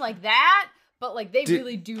was something like that. But, like, they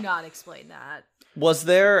really do not explain that. Was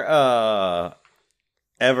there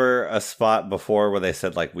ever a spot before where they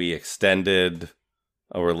said, like, we extended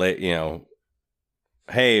or, you know,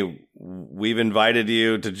 hey, we've invited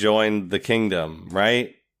you to join the kingdom,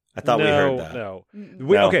 right? I thought we heard that. No.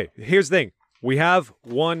 No. Okay, here's the thing. We have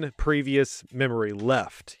one previous memory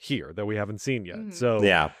left here that we haven't seen yet. So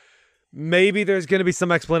Yeah. maybe there's going to be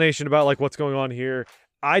some explanation about, like, what's going on here.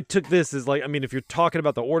 I took this as, like, I mean, if you're talking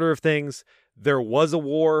about the order of things, there was a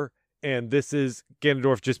war, and this is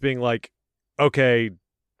Ganondorf just being like, okay,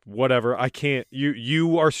 whatever, I can't,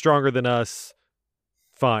 you are stronger than us,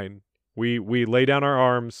 fine. We lay down our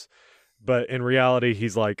arms, but in reality,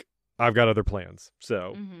 he's like, I've got other plans.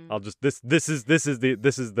 So I'll just, this is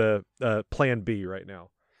the plan B right now.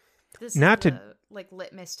 This Not is to- the, like,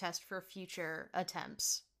 litmus test for future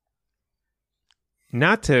attempts.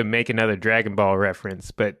 Not to make another Dragon Ball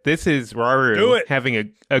reference, but this is Raru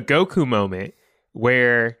having a Goku moment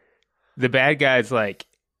where the bad guy's like,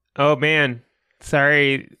 oh man,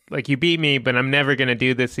 sorry, like you beat me, but I'm never going to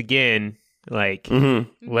do this again. Like,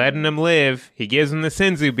 letting him live. He gives him the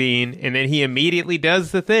Senzu bean, and then he immediately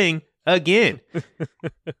does the thing again.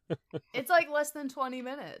 It's like less than 20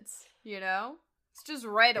 minutes, you know? It's just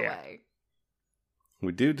right away.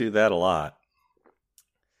 We do that a lot.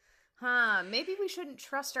 Huh, maybe we shouldn't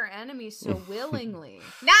trust our enemies so willingly.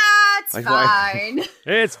 Nah, it's Like, fine.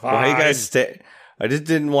 It's fine. Why you guys I just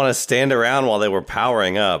didn't want to stand around while they were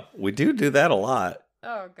powering up. We do that a lot.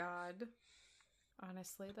 Oh, God.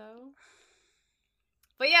 Honestly, though.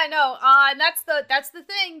 But yeah, no, that's the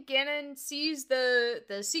thing. Ganon sees the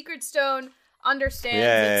secret stone,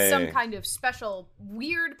 understands it's some Yay. kind of special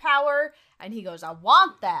weird power, and he goes, I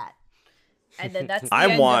want that. And then that's the I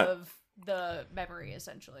end want- of the memory,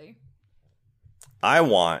 essentially. I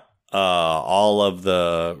want all of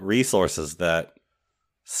the resources that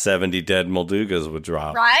 70 dead Moldugas would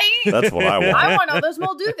drop. Right? That's what I want. I want all those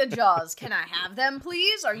Molduga jaws. Can I have them,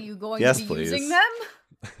 please? Are you going Yes, to be please. using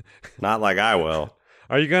them? Not like I will.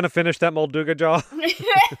 Are you going to finish that Molduga jaw?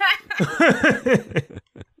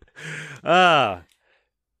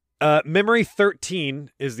 Memory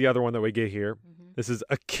 13 is the other one that we get here. This is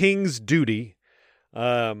A King's Duty.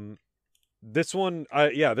 This one,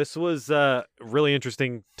 this was really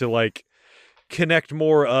interesting to, like, connect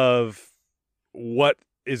more of what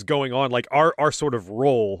is going on, like our sort of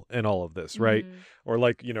role in all of this, right? Or,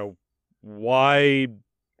 like, you know, why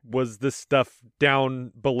was this stuff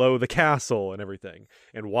down below the castle and everything,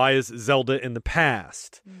 and why is Zelda in the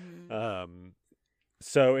past?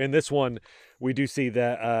 So in this one, we do see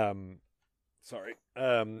that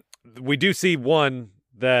we do see one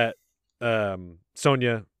that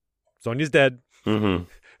Sonya's dead.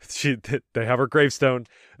 They have her gravestone.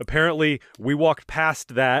 Apparently, we walked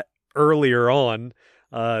past that earlier on.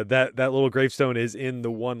 That little gravestone is in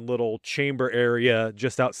the one little chamber area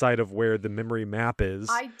just outside of where the memory map is.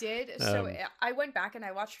 I did. So I went back and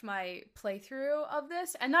I watched my playthrough of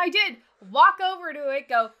this, and I did walk over to it,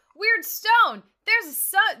 go, weird stone.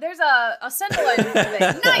 There's a sentinel with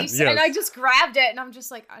it. Nice. Yes. And I just grabbed it, and I'm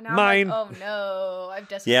just like, now Mine. I'm like, oh no, I've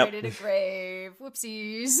desecrated a grave.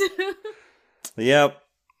 Whoopsies. Yep.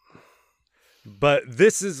 But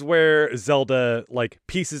this is where Zelda, like,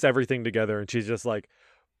 pieces everything together, and she's just like,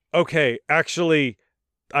 okay, actually,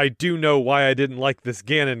 I do know why I didn't like this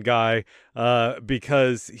Ganon guy,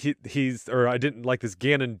 because I didn't like this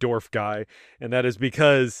Ganondorf guy, and that is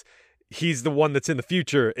because he's the one that's in the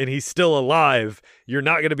future, and he's still alive. You're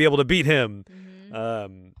not going to be able to beat him.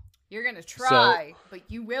 Mm-hmm. You're going to try, but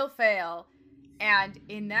you will fail. And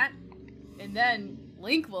then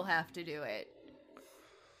Link will have to do it.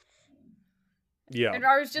 Yeah. And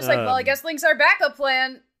I was just like, well, I guess Link's our backup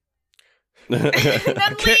plan. And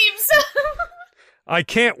then leaves. I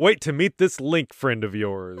can't wait to meet this Link friend of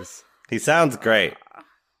yours. He sounds great.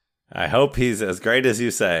 I hope he's as great as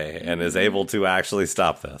you say and is able to actually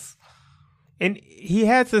stop this. And he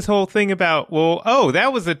has this whole thing about, well,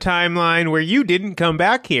 that was a timeline where you didn't come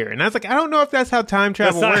back here. And I was like, I don't know if that's how time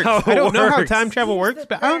travel works. I don't know how time travel works,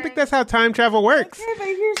 but I don't think that's how time travel works. Okay, but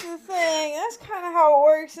here's the thing. That's kind of how it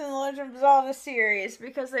works in the Legend of Zelda series,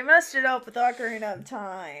 because they messed it up with Ocarina of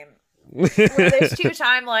Time. Where there's two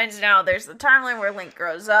timelines now. There's the timeline where Link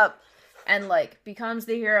grows up and, like, becomes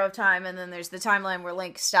the hero of time, and then there's the timeline where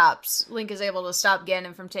Link is able to stop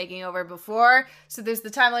Ganon from taking over before. So there's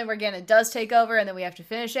the timeline where Ganon does take over, and then we have to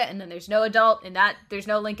finish it, and then there's no adult in that, there's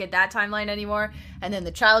no Link in that timeline anymore, and then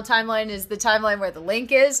the child timeline is the timeline where the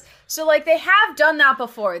Link is. So, like, they have done that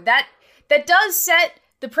before. That does set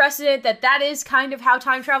the precedent that is kind of how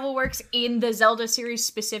time travel works in the Zelda series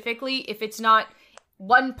specifically, if it's not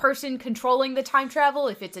one person controlling the time travel,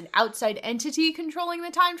 if it's an outside entity controlling the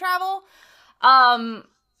time travel,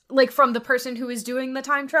 like from the person who is doing the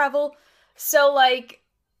time travel. So, like,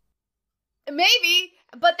 maybe,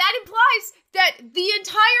 but that implies that the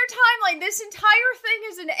entire timeline, this entire thing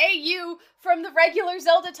is an AU from the regular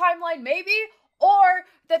Zelda timeline, maybe, or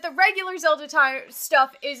that the regular Zelda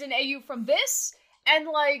stuff is an AU from this, and,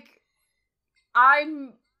 like,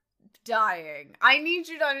 I'm dying. I need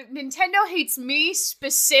you to... Nintendo hates me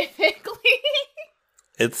specifically.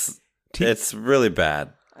 It's really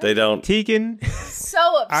bad. They don't... Tegan.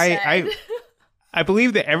 So upset. I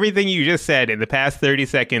believe that everything you just said in the past 30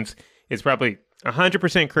 seconds is probably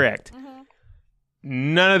 100% correct. Mm-hmm.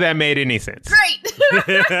 None of that made any sense. Great.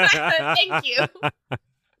 Thank you.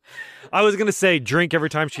 I was going to say drink every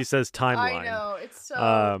time she says timeline. I know. It's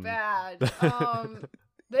so bad.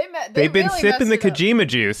 They've been sipping the Kojima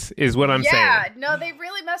juice, is what I'm saying. Yeah, no, they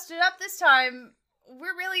really messed it up this time.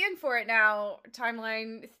 We're really in for it now,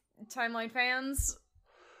 timeline fans.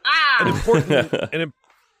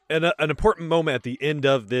 An important moment at the end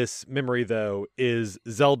of this memory, though, is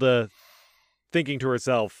Zelda thinking to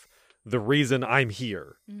herself, the reason I'm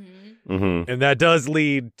here. Mm-hmm. Mm-hmm. And that does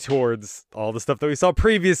lead towards all the stuff that we saw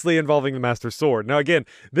previously involving the Master Sword. Now, again,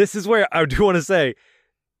 this is where I do want to say,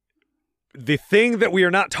 the thing that we are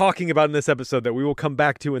not talking about in this episode that we will come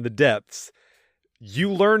back to in the depths, you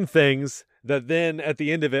learn things that then at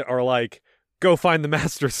the end of it are like, go find the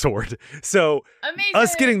Master Sword. So amazing.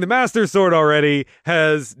 Us getting the Master Sword already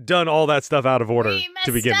has done all that stuff out of order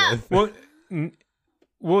to begin with.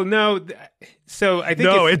 Well, no. So I think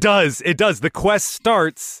it does. It does. The quest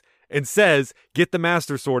starts and says, get the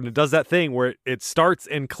Master Sword, and it does that thing where it starts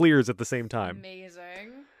and clears at the same time.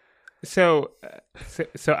 Amazing. So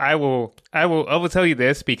I will tell you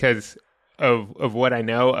this because of what I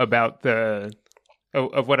know about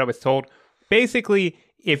of what I was told. Basically,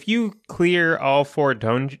 if you clear all 4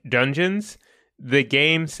 dungeons, the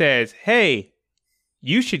game says, "Hey,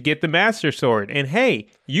 you should get the Master Sword," and "Hey,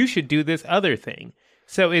 you should do this other thing."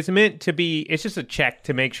 So it's meant to be, it's just a check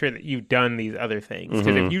to make sure that you've done these other things.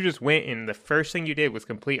 Because if you just went and the first thing you did was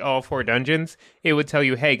complete all 4 dungeons, it would tell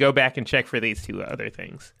you, hey, go back and check for these 2 other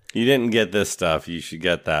things. You didn't get this stuff. You should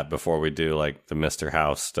get that before we do, like, the Mr.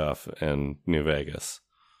 House stuff in New Vegas.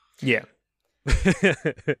 Yeah.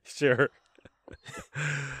 Sure.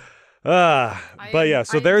 But yeah,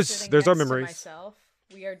 so there's our memories. Myself,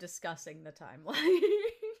 we are discussing the timeline.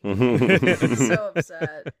 I'm so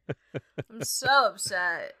upset. I'm so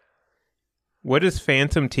upset. What does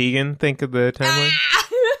Phantom Tegan think of the timeline?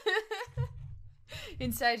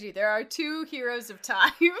 Inside you, there are 2 heroes of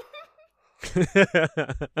time.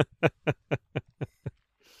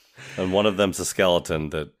 And one of them's a skeleton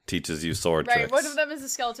that teaches you sword tricks. Right, one of them is a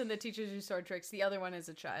skeleton that teaches you sword tricks. The other one is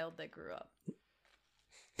a child that grew up.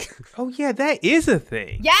 Oh yeah, that is a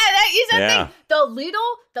thing. Yeah, that is a thing. The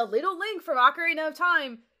little Link from Ocarina of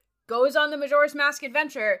Time goes on the Majora's Mask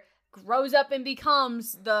adventure, grows up and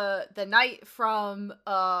becomes the knight from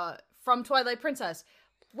Twilight Princess.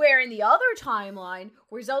 Where in the other timeline,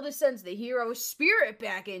 where Zelda sends the hero spirit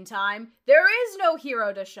back in time, there is no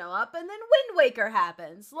hero to show up, and then Wind Waker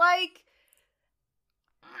happens. Like,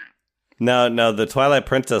 No, the Twilight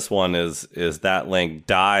Princess one is that Link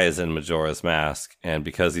dies in Majora's Mask, and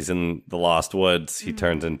because he's in the Lost Woods, he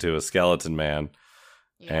turns into a skeleton man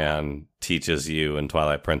and teaches you in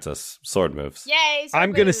Twilight Princess sword moves. Yay!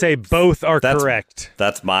 I'm going to say both are correct.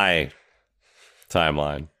 That's my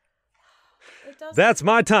timeline. That's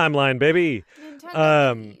my timeline, baby.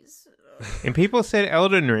 Nintendo, And people said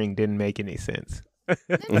Elden Ring didn't make any sense.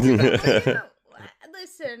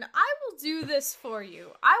 Listen, I will do this for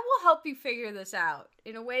you. I will help you figure this out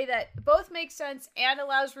in a way that both makes sense and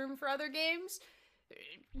allows room for other games.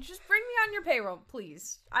 Just bring me on your payroll,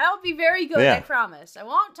 please. I'll be very good, I promise. I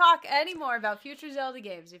won't talk any more about future Zelda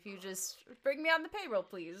games if you just bring me on the payroll,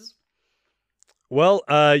 please. Well,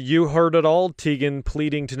 you heard it all, Tegan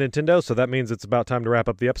pleading to Nintendo, so that means it's about time to wrap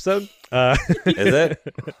up the episode. Is it?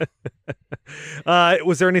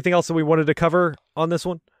 Was there anything else that we wanted to cover on this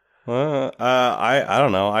one? I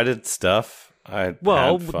don't know. I did stuff. Had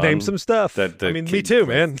fun. Name some stuff. Me too,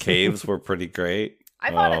 man. Caves were pretty great.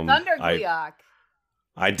 I fought a Thunder Gleeok.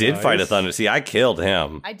 I did fight a Thunder. See, I killed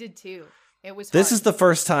him. I did too. It was This hard. is the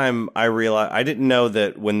first time I realized. I didn't know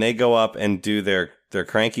that when they go up and do their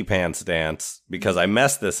cranky pants dance, because I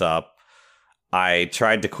messed this up. I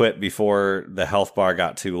tried to quit before the health bar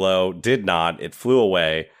got too low. Did not. It flew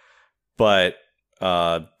away. But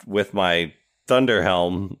with my Thunder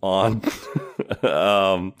helm on,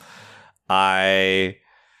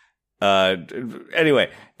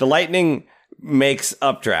 anyway, the lightning makes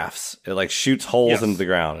updrafts. It like shoots holes into the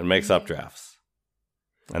ground and makes updrafts.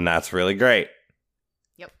 And that's really great.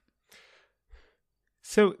 Yep.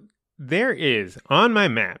 So there is on my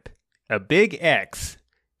map a big X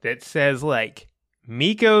that says like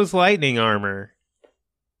Miko's lightning armor.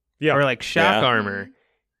 Yeah. Or like shock armor.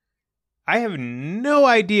 I have no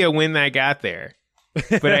idea when that got there,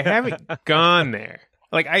 but I haven't gone there.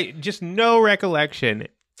 Like, I just no recollection.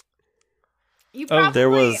 You probably, there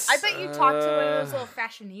was. I bet you talked to one of those little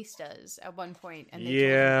fashionistas at one point, and they told you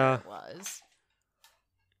where it was.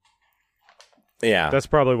 Yeah, That's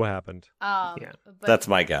probably what happened. But that's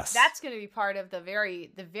my guess. That's going to be part of the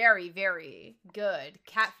very, very good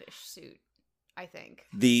catfish suit, I think.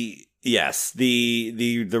 The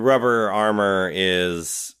rubber armor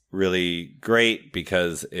is really great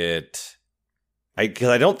because I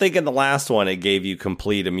don't think in the last one it gave you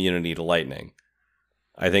complete immunity to lightning.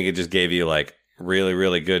 I think it just gave you like really,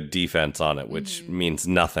 really good defense on it, which means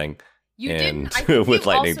nothing. You didn't. I think with you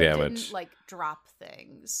lightning also damage. Didn't, like drop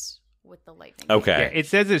things with the lightning. Okay. Yeah, it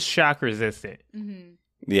says it's shock resistant.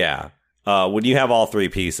 Yeah. When you have all three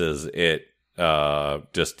pieces, it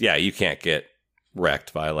you can't get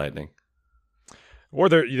wrecked by lightning. Or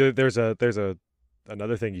there's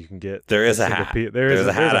another thing you can get. There is a hat. There's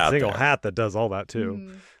a hat out there. single hat that does all that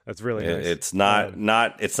too. That's really nice. It's not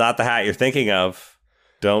the hat you're thinking of.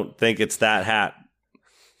 Don't think it's that hat.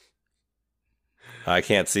 I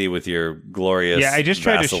can't see with your glorious. Yeah, I just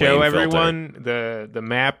tried to Vaseline show filter. everyone the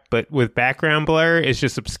map, but with background blur, it's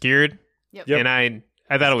just obscured. Yep. And I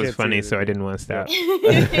thought it was Can't funny, see so I didn't want to stop.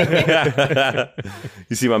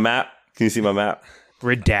 You see my map? Can you see my map?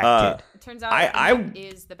 Redacted. It turns out I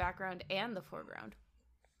is the background and the foreground.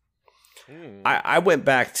 I went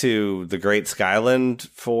back to the Great Skyland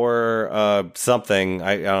for something.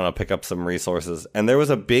 I don't know, pick up some resources, and there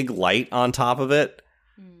was a big light on top of it,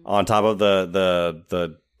 on top of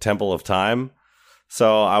the Temple of Time.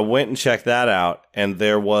 So I went and checked that out, and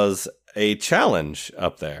there was a challenge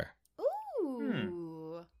up there.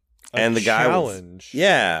 Ooh. And the guy challenge.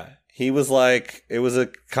 He was like, it was a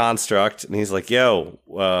construct, and he's like, "Yo,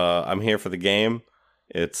 I'm here for the game.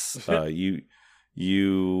 It's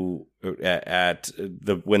you at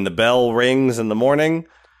when the bell rings in the morning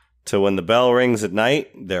to when the bell rings at night.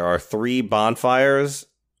 There are 3 bonfires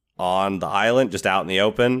on the island, just out in the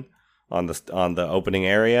open, on the opening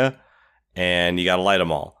area, and you got to light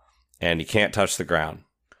them all, and you can't touch the ground."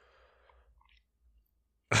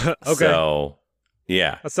 Okay. So,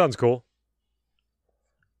 yeah. That sounds cool.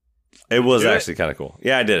 It was actually kind of cool.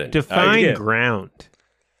 Yeah, I did it. Define ground.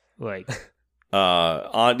 Like,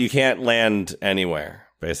 you can't land anywhere,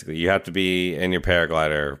 basically. You have to be in your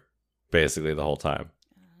paraglider basically the whole time.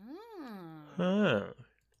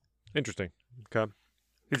 Interesting. Okay.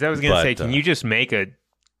 because I was going to say, can you just make a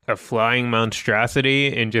flying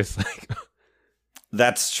monstrosity and just like...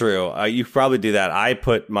 That's true. You probably do that. I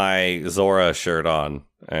put my Zora shirt on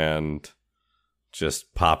and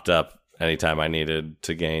just popped up anytime I needed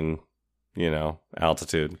to gain,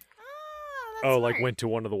 altitude. Oh, like went to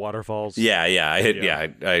one of the waterfalls. Yeah. I hit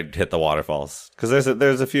the waterfalls because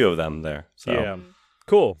there's a few of them there. So yeah,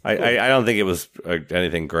 cool. I don't think it was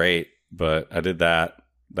anything great, but I did that.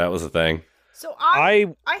 That was a thing. So I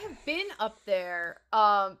have been up there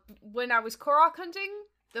when I was Korok hunting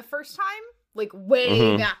the first time, like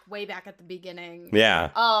way back at the beginning. Yeah.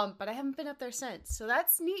 But I haven't been up there since. So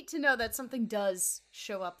that's neat to know that something does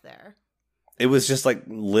show up there. It was just like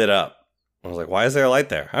lit up. I was like, why is there a light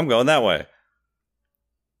there? I'm going that way.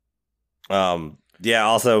 Yeah,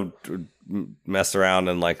 also messed around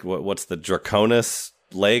in like what's the Dracona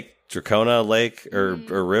Lake or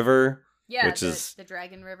river? Yeah, which is the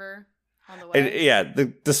Dragon River on the way. Yeah,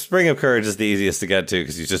 the Spring of Courage is the easiest to get to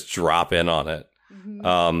because you just drop in on it.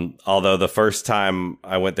 Mm-hmm. Although the first time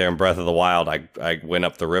I went there in Breath of the Wild, I went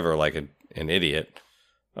up the river like an idiot.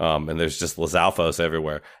 And there's just Lizalfos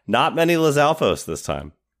everywhere. Not many Lizalfos this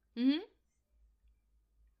time. Mm-hmm.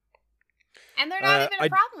 And they're not even a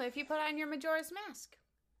problem if you put on your Majora's Mask.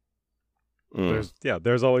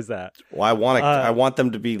 There's always that. Well, I want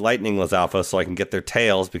them to be lightning Lizalfos so I can get their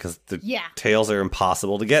tails because the tails are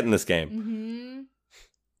impossible to get in this game.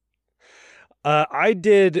 Mm-hmm. I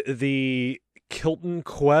did the Kilton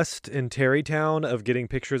quest in Terrytown of getting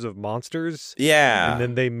pictures of monsters. Yeah. And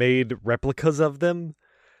then they made replicas of them.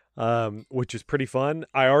 Which is pretty fun.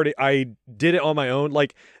 I did it on my own.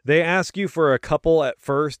 Like, they ask you for a couple at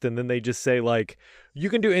first, and then they just say, like,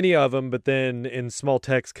 you can do any of them, but then in small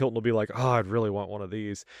text, Kilton will be like, oh, I'd really want one of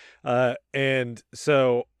these. And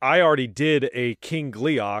so I already did a King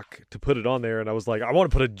Gleeok to put it on there, and I was like, I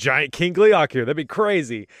want to put a giant King Gleeok here. That'd be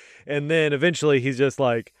crazy. And then eventually he's just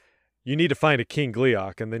like, you need to find a King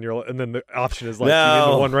Gleeok, and then the option is like,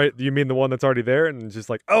 no. You mean the one that's already there? And it's just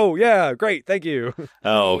like, oh yeah, great, thank you.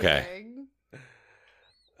 Oh, okay.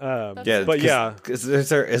 Yeah, but yeah,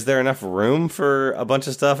 is there enough room for a bunch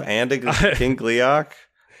of stuff and a King Gleeok?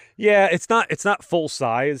 Yeah, it's not full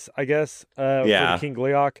size, I guess. For the King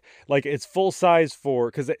Gleeok, like it's full size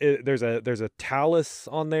because there's a Talus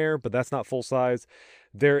on there, but that's not full size.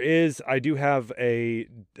 I do have a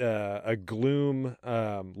Gloom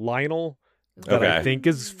Lionel that I think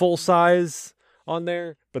is full size on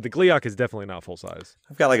there, but the Gleeok is definitely not full size.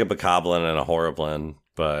 I've got like a Bokoblin and a Horriblin,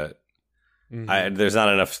 but there's not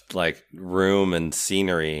enough like room and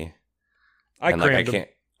scenery. I can't.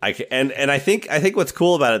 And I think what's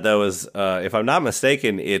cool about it though is if I'm not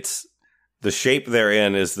mistaken, it's the shape they're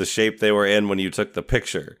in is the shape they were in when you took the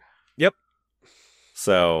picture. Yep.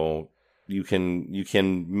 So you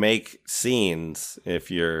can make scenes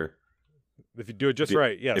if you do it just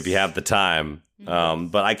right. Yes. If you have the time.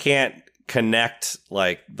 But I can't connect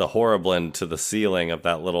like the Horriblin to the ceiling of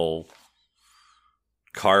that little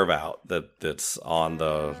carve out that's on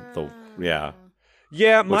the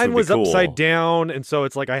Yeah, mine was cool. Upside down, and so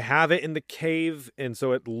it's like I have it in the cave, and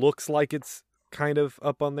so it looks like it's kind of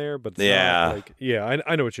up on there, but it's not like,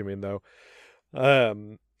 I know what you mean though.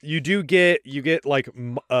 You get like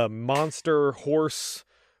a monster horse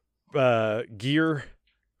gear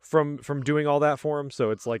from doing all that for him,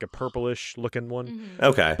 so it's like a purplish looking one. Mm-hmm.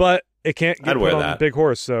 Okay, but it can't get put on the big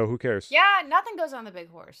horse, so who cares? Yeah, nothing goes on the big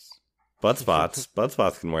horse.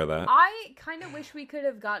 Buttspots can wear that. I kind of wish we could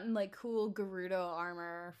have gotten like cool Gerudo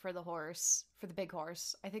armor for the big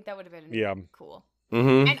horse. I think that would have been cool.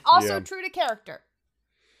 Mm-hmm. And also true to character.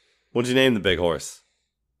 What'd you name the big horse?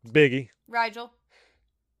 Biggie. Rigel.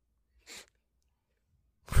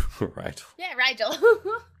 Rigel. Yeah, Rigel.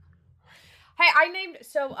 Hey, I named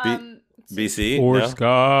BC Horse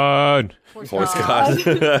God. Horse God.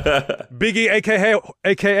 Biggie,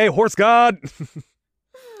 aka Horse God.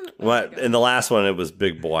 What in the last one it was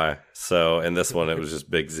Big Boy, so in this one it was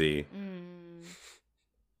just Big Z.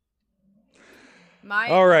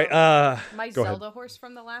 All right. My Zelda ahead. Horse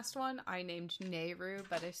from the last one, I named Nehru,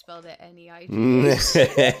 but I spelled it Neij.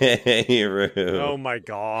 Nehru. Oh my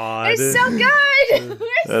god! It's so good.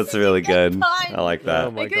 That's really good. Fun. I like that.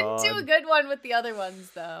 Oh my I couldn't god. do a good one with the other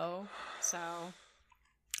ones though. So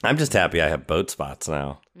I'm just happy I have boat spots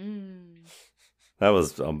now. That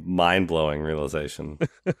was a mind-blowing realization.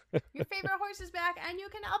 Your favorite horse is back, and you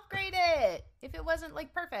can upgrade it if it wasn't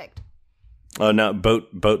like perfect. Oh no,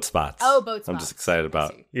 boat spots. Oh, boat spots. I'm just excited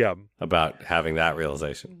about having that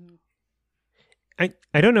realization.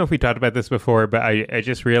 I don't know if we talked about this before, but I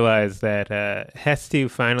just realized that Hestu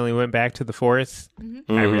finally went back to the forest.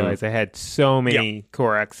 Mm-hmm. I realized I had so many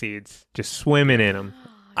Korok seeds just swimming in them.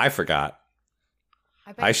 I forgot.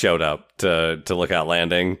 I showed up to look out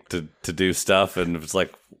landing to do stuff, and it was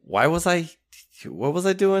like, what was I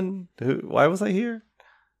doing? Why was I here?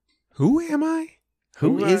 Who am I?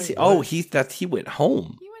 Who is he? Oh, he went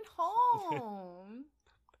home. He went home.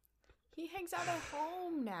 He hangs out at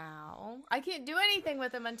home now. I can't do anything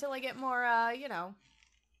with him until I get more,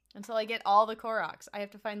 until I get all the Koroks. I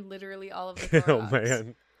have to find literally all of the Koroks. Oh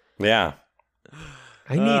man. Yeah.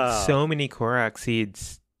 I need so many Korok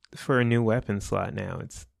seeds for a new weapon slot now.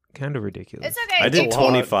 It's kind of ridiculous. It's okay. I did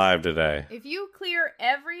 25 today. If you clear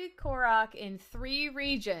every Korok in 3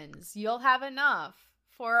 regions, you'll have enough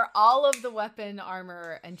for all of the weapon,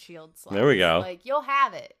 armor, and shield slots. There we go. Like, you'll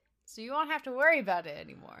have it. So you won't have to worry about it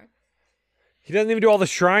anymore. He doesn't even do all the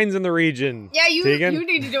shrines in the region. Yeah, you Tegan? you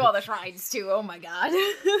need to do all the shrines too. Oh my god.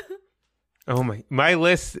 Oh my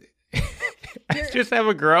list. I just have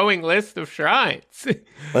a growing list of shrines.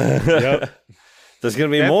 Yep. There's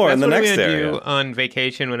going to be more in the next That's what I'm area. gonna do on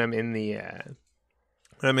vacation when I'm in the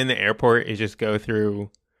airport. Is just go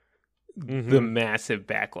through the massive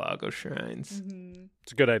backlog of shrines. Mm-hmm.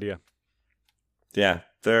 It's a good idea. Yeah,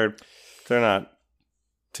 they're not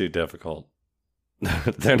too difficult.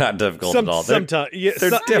 They're not difficult at all. Sometimes, yeah,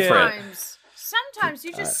 they're different. Sometimes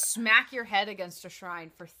you just smack your head against a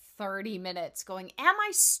shrine for 30 minutes going, am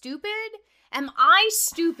I stupid? Am I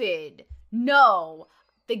stupid? No,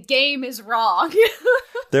 the game is wrong.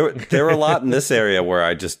 There were a lot in this area where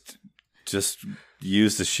I just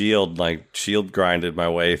used the shield, like shield grinded my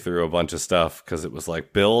way through a bunch of stuff because it was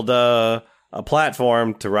like build a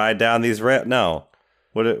platform to ride down these no.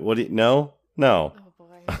 What do you no? Oh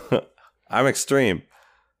boy. I'm extreme.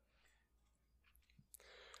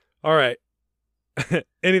 All right.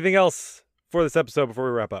 Anything else for this episode before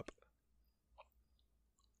we wrap up?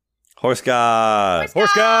 Horse God.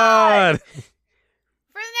 Horse God! For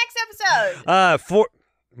the next episode. For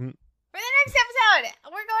For the next episode,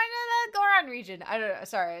 we're going to the Goron region. I don't know.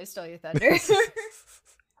 Sorry, I stole your thunder.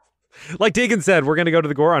 like Tegan said, we're going to go to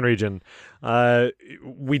the Goron region.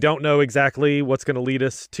 We don't know exactly what's going to lead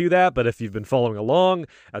us to that, but if you've been following along,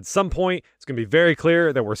 at some point, it's going to be very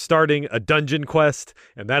clear that we're starting a dungeon quest,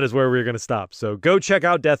 and that is where we're going to stop. So go check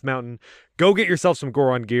out Death Mountain. Go get yourself some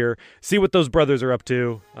Goron gear. See what those brothers are up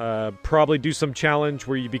to. Probably do some challenge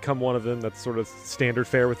where you become one of them. That's sort of standard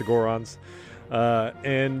fare with the Gorons.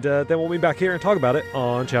 And then we'll be back here and talk about it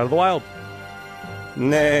on Chat of the Wild.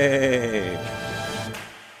 Nay.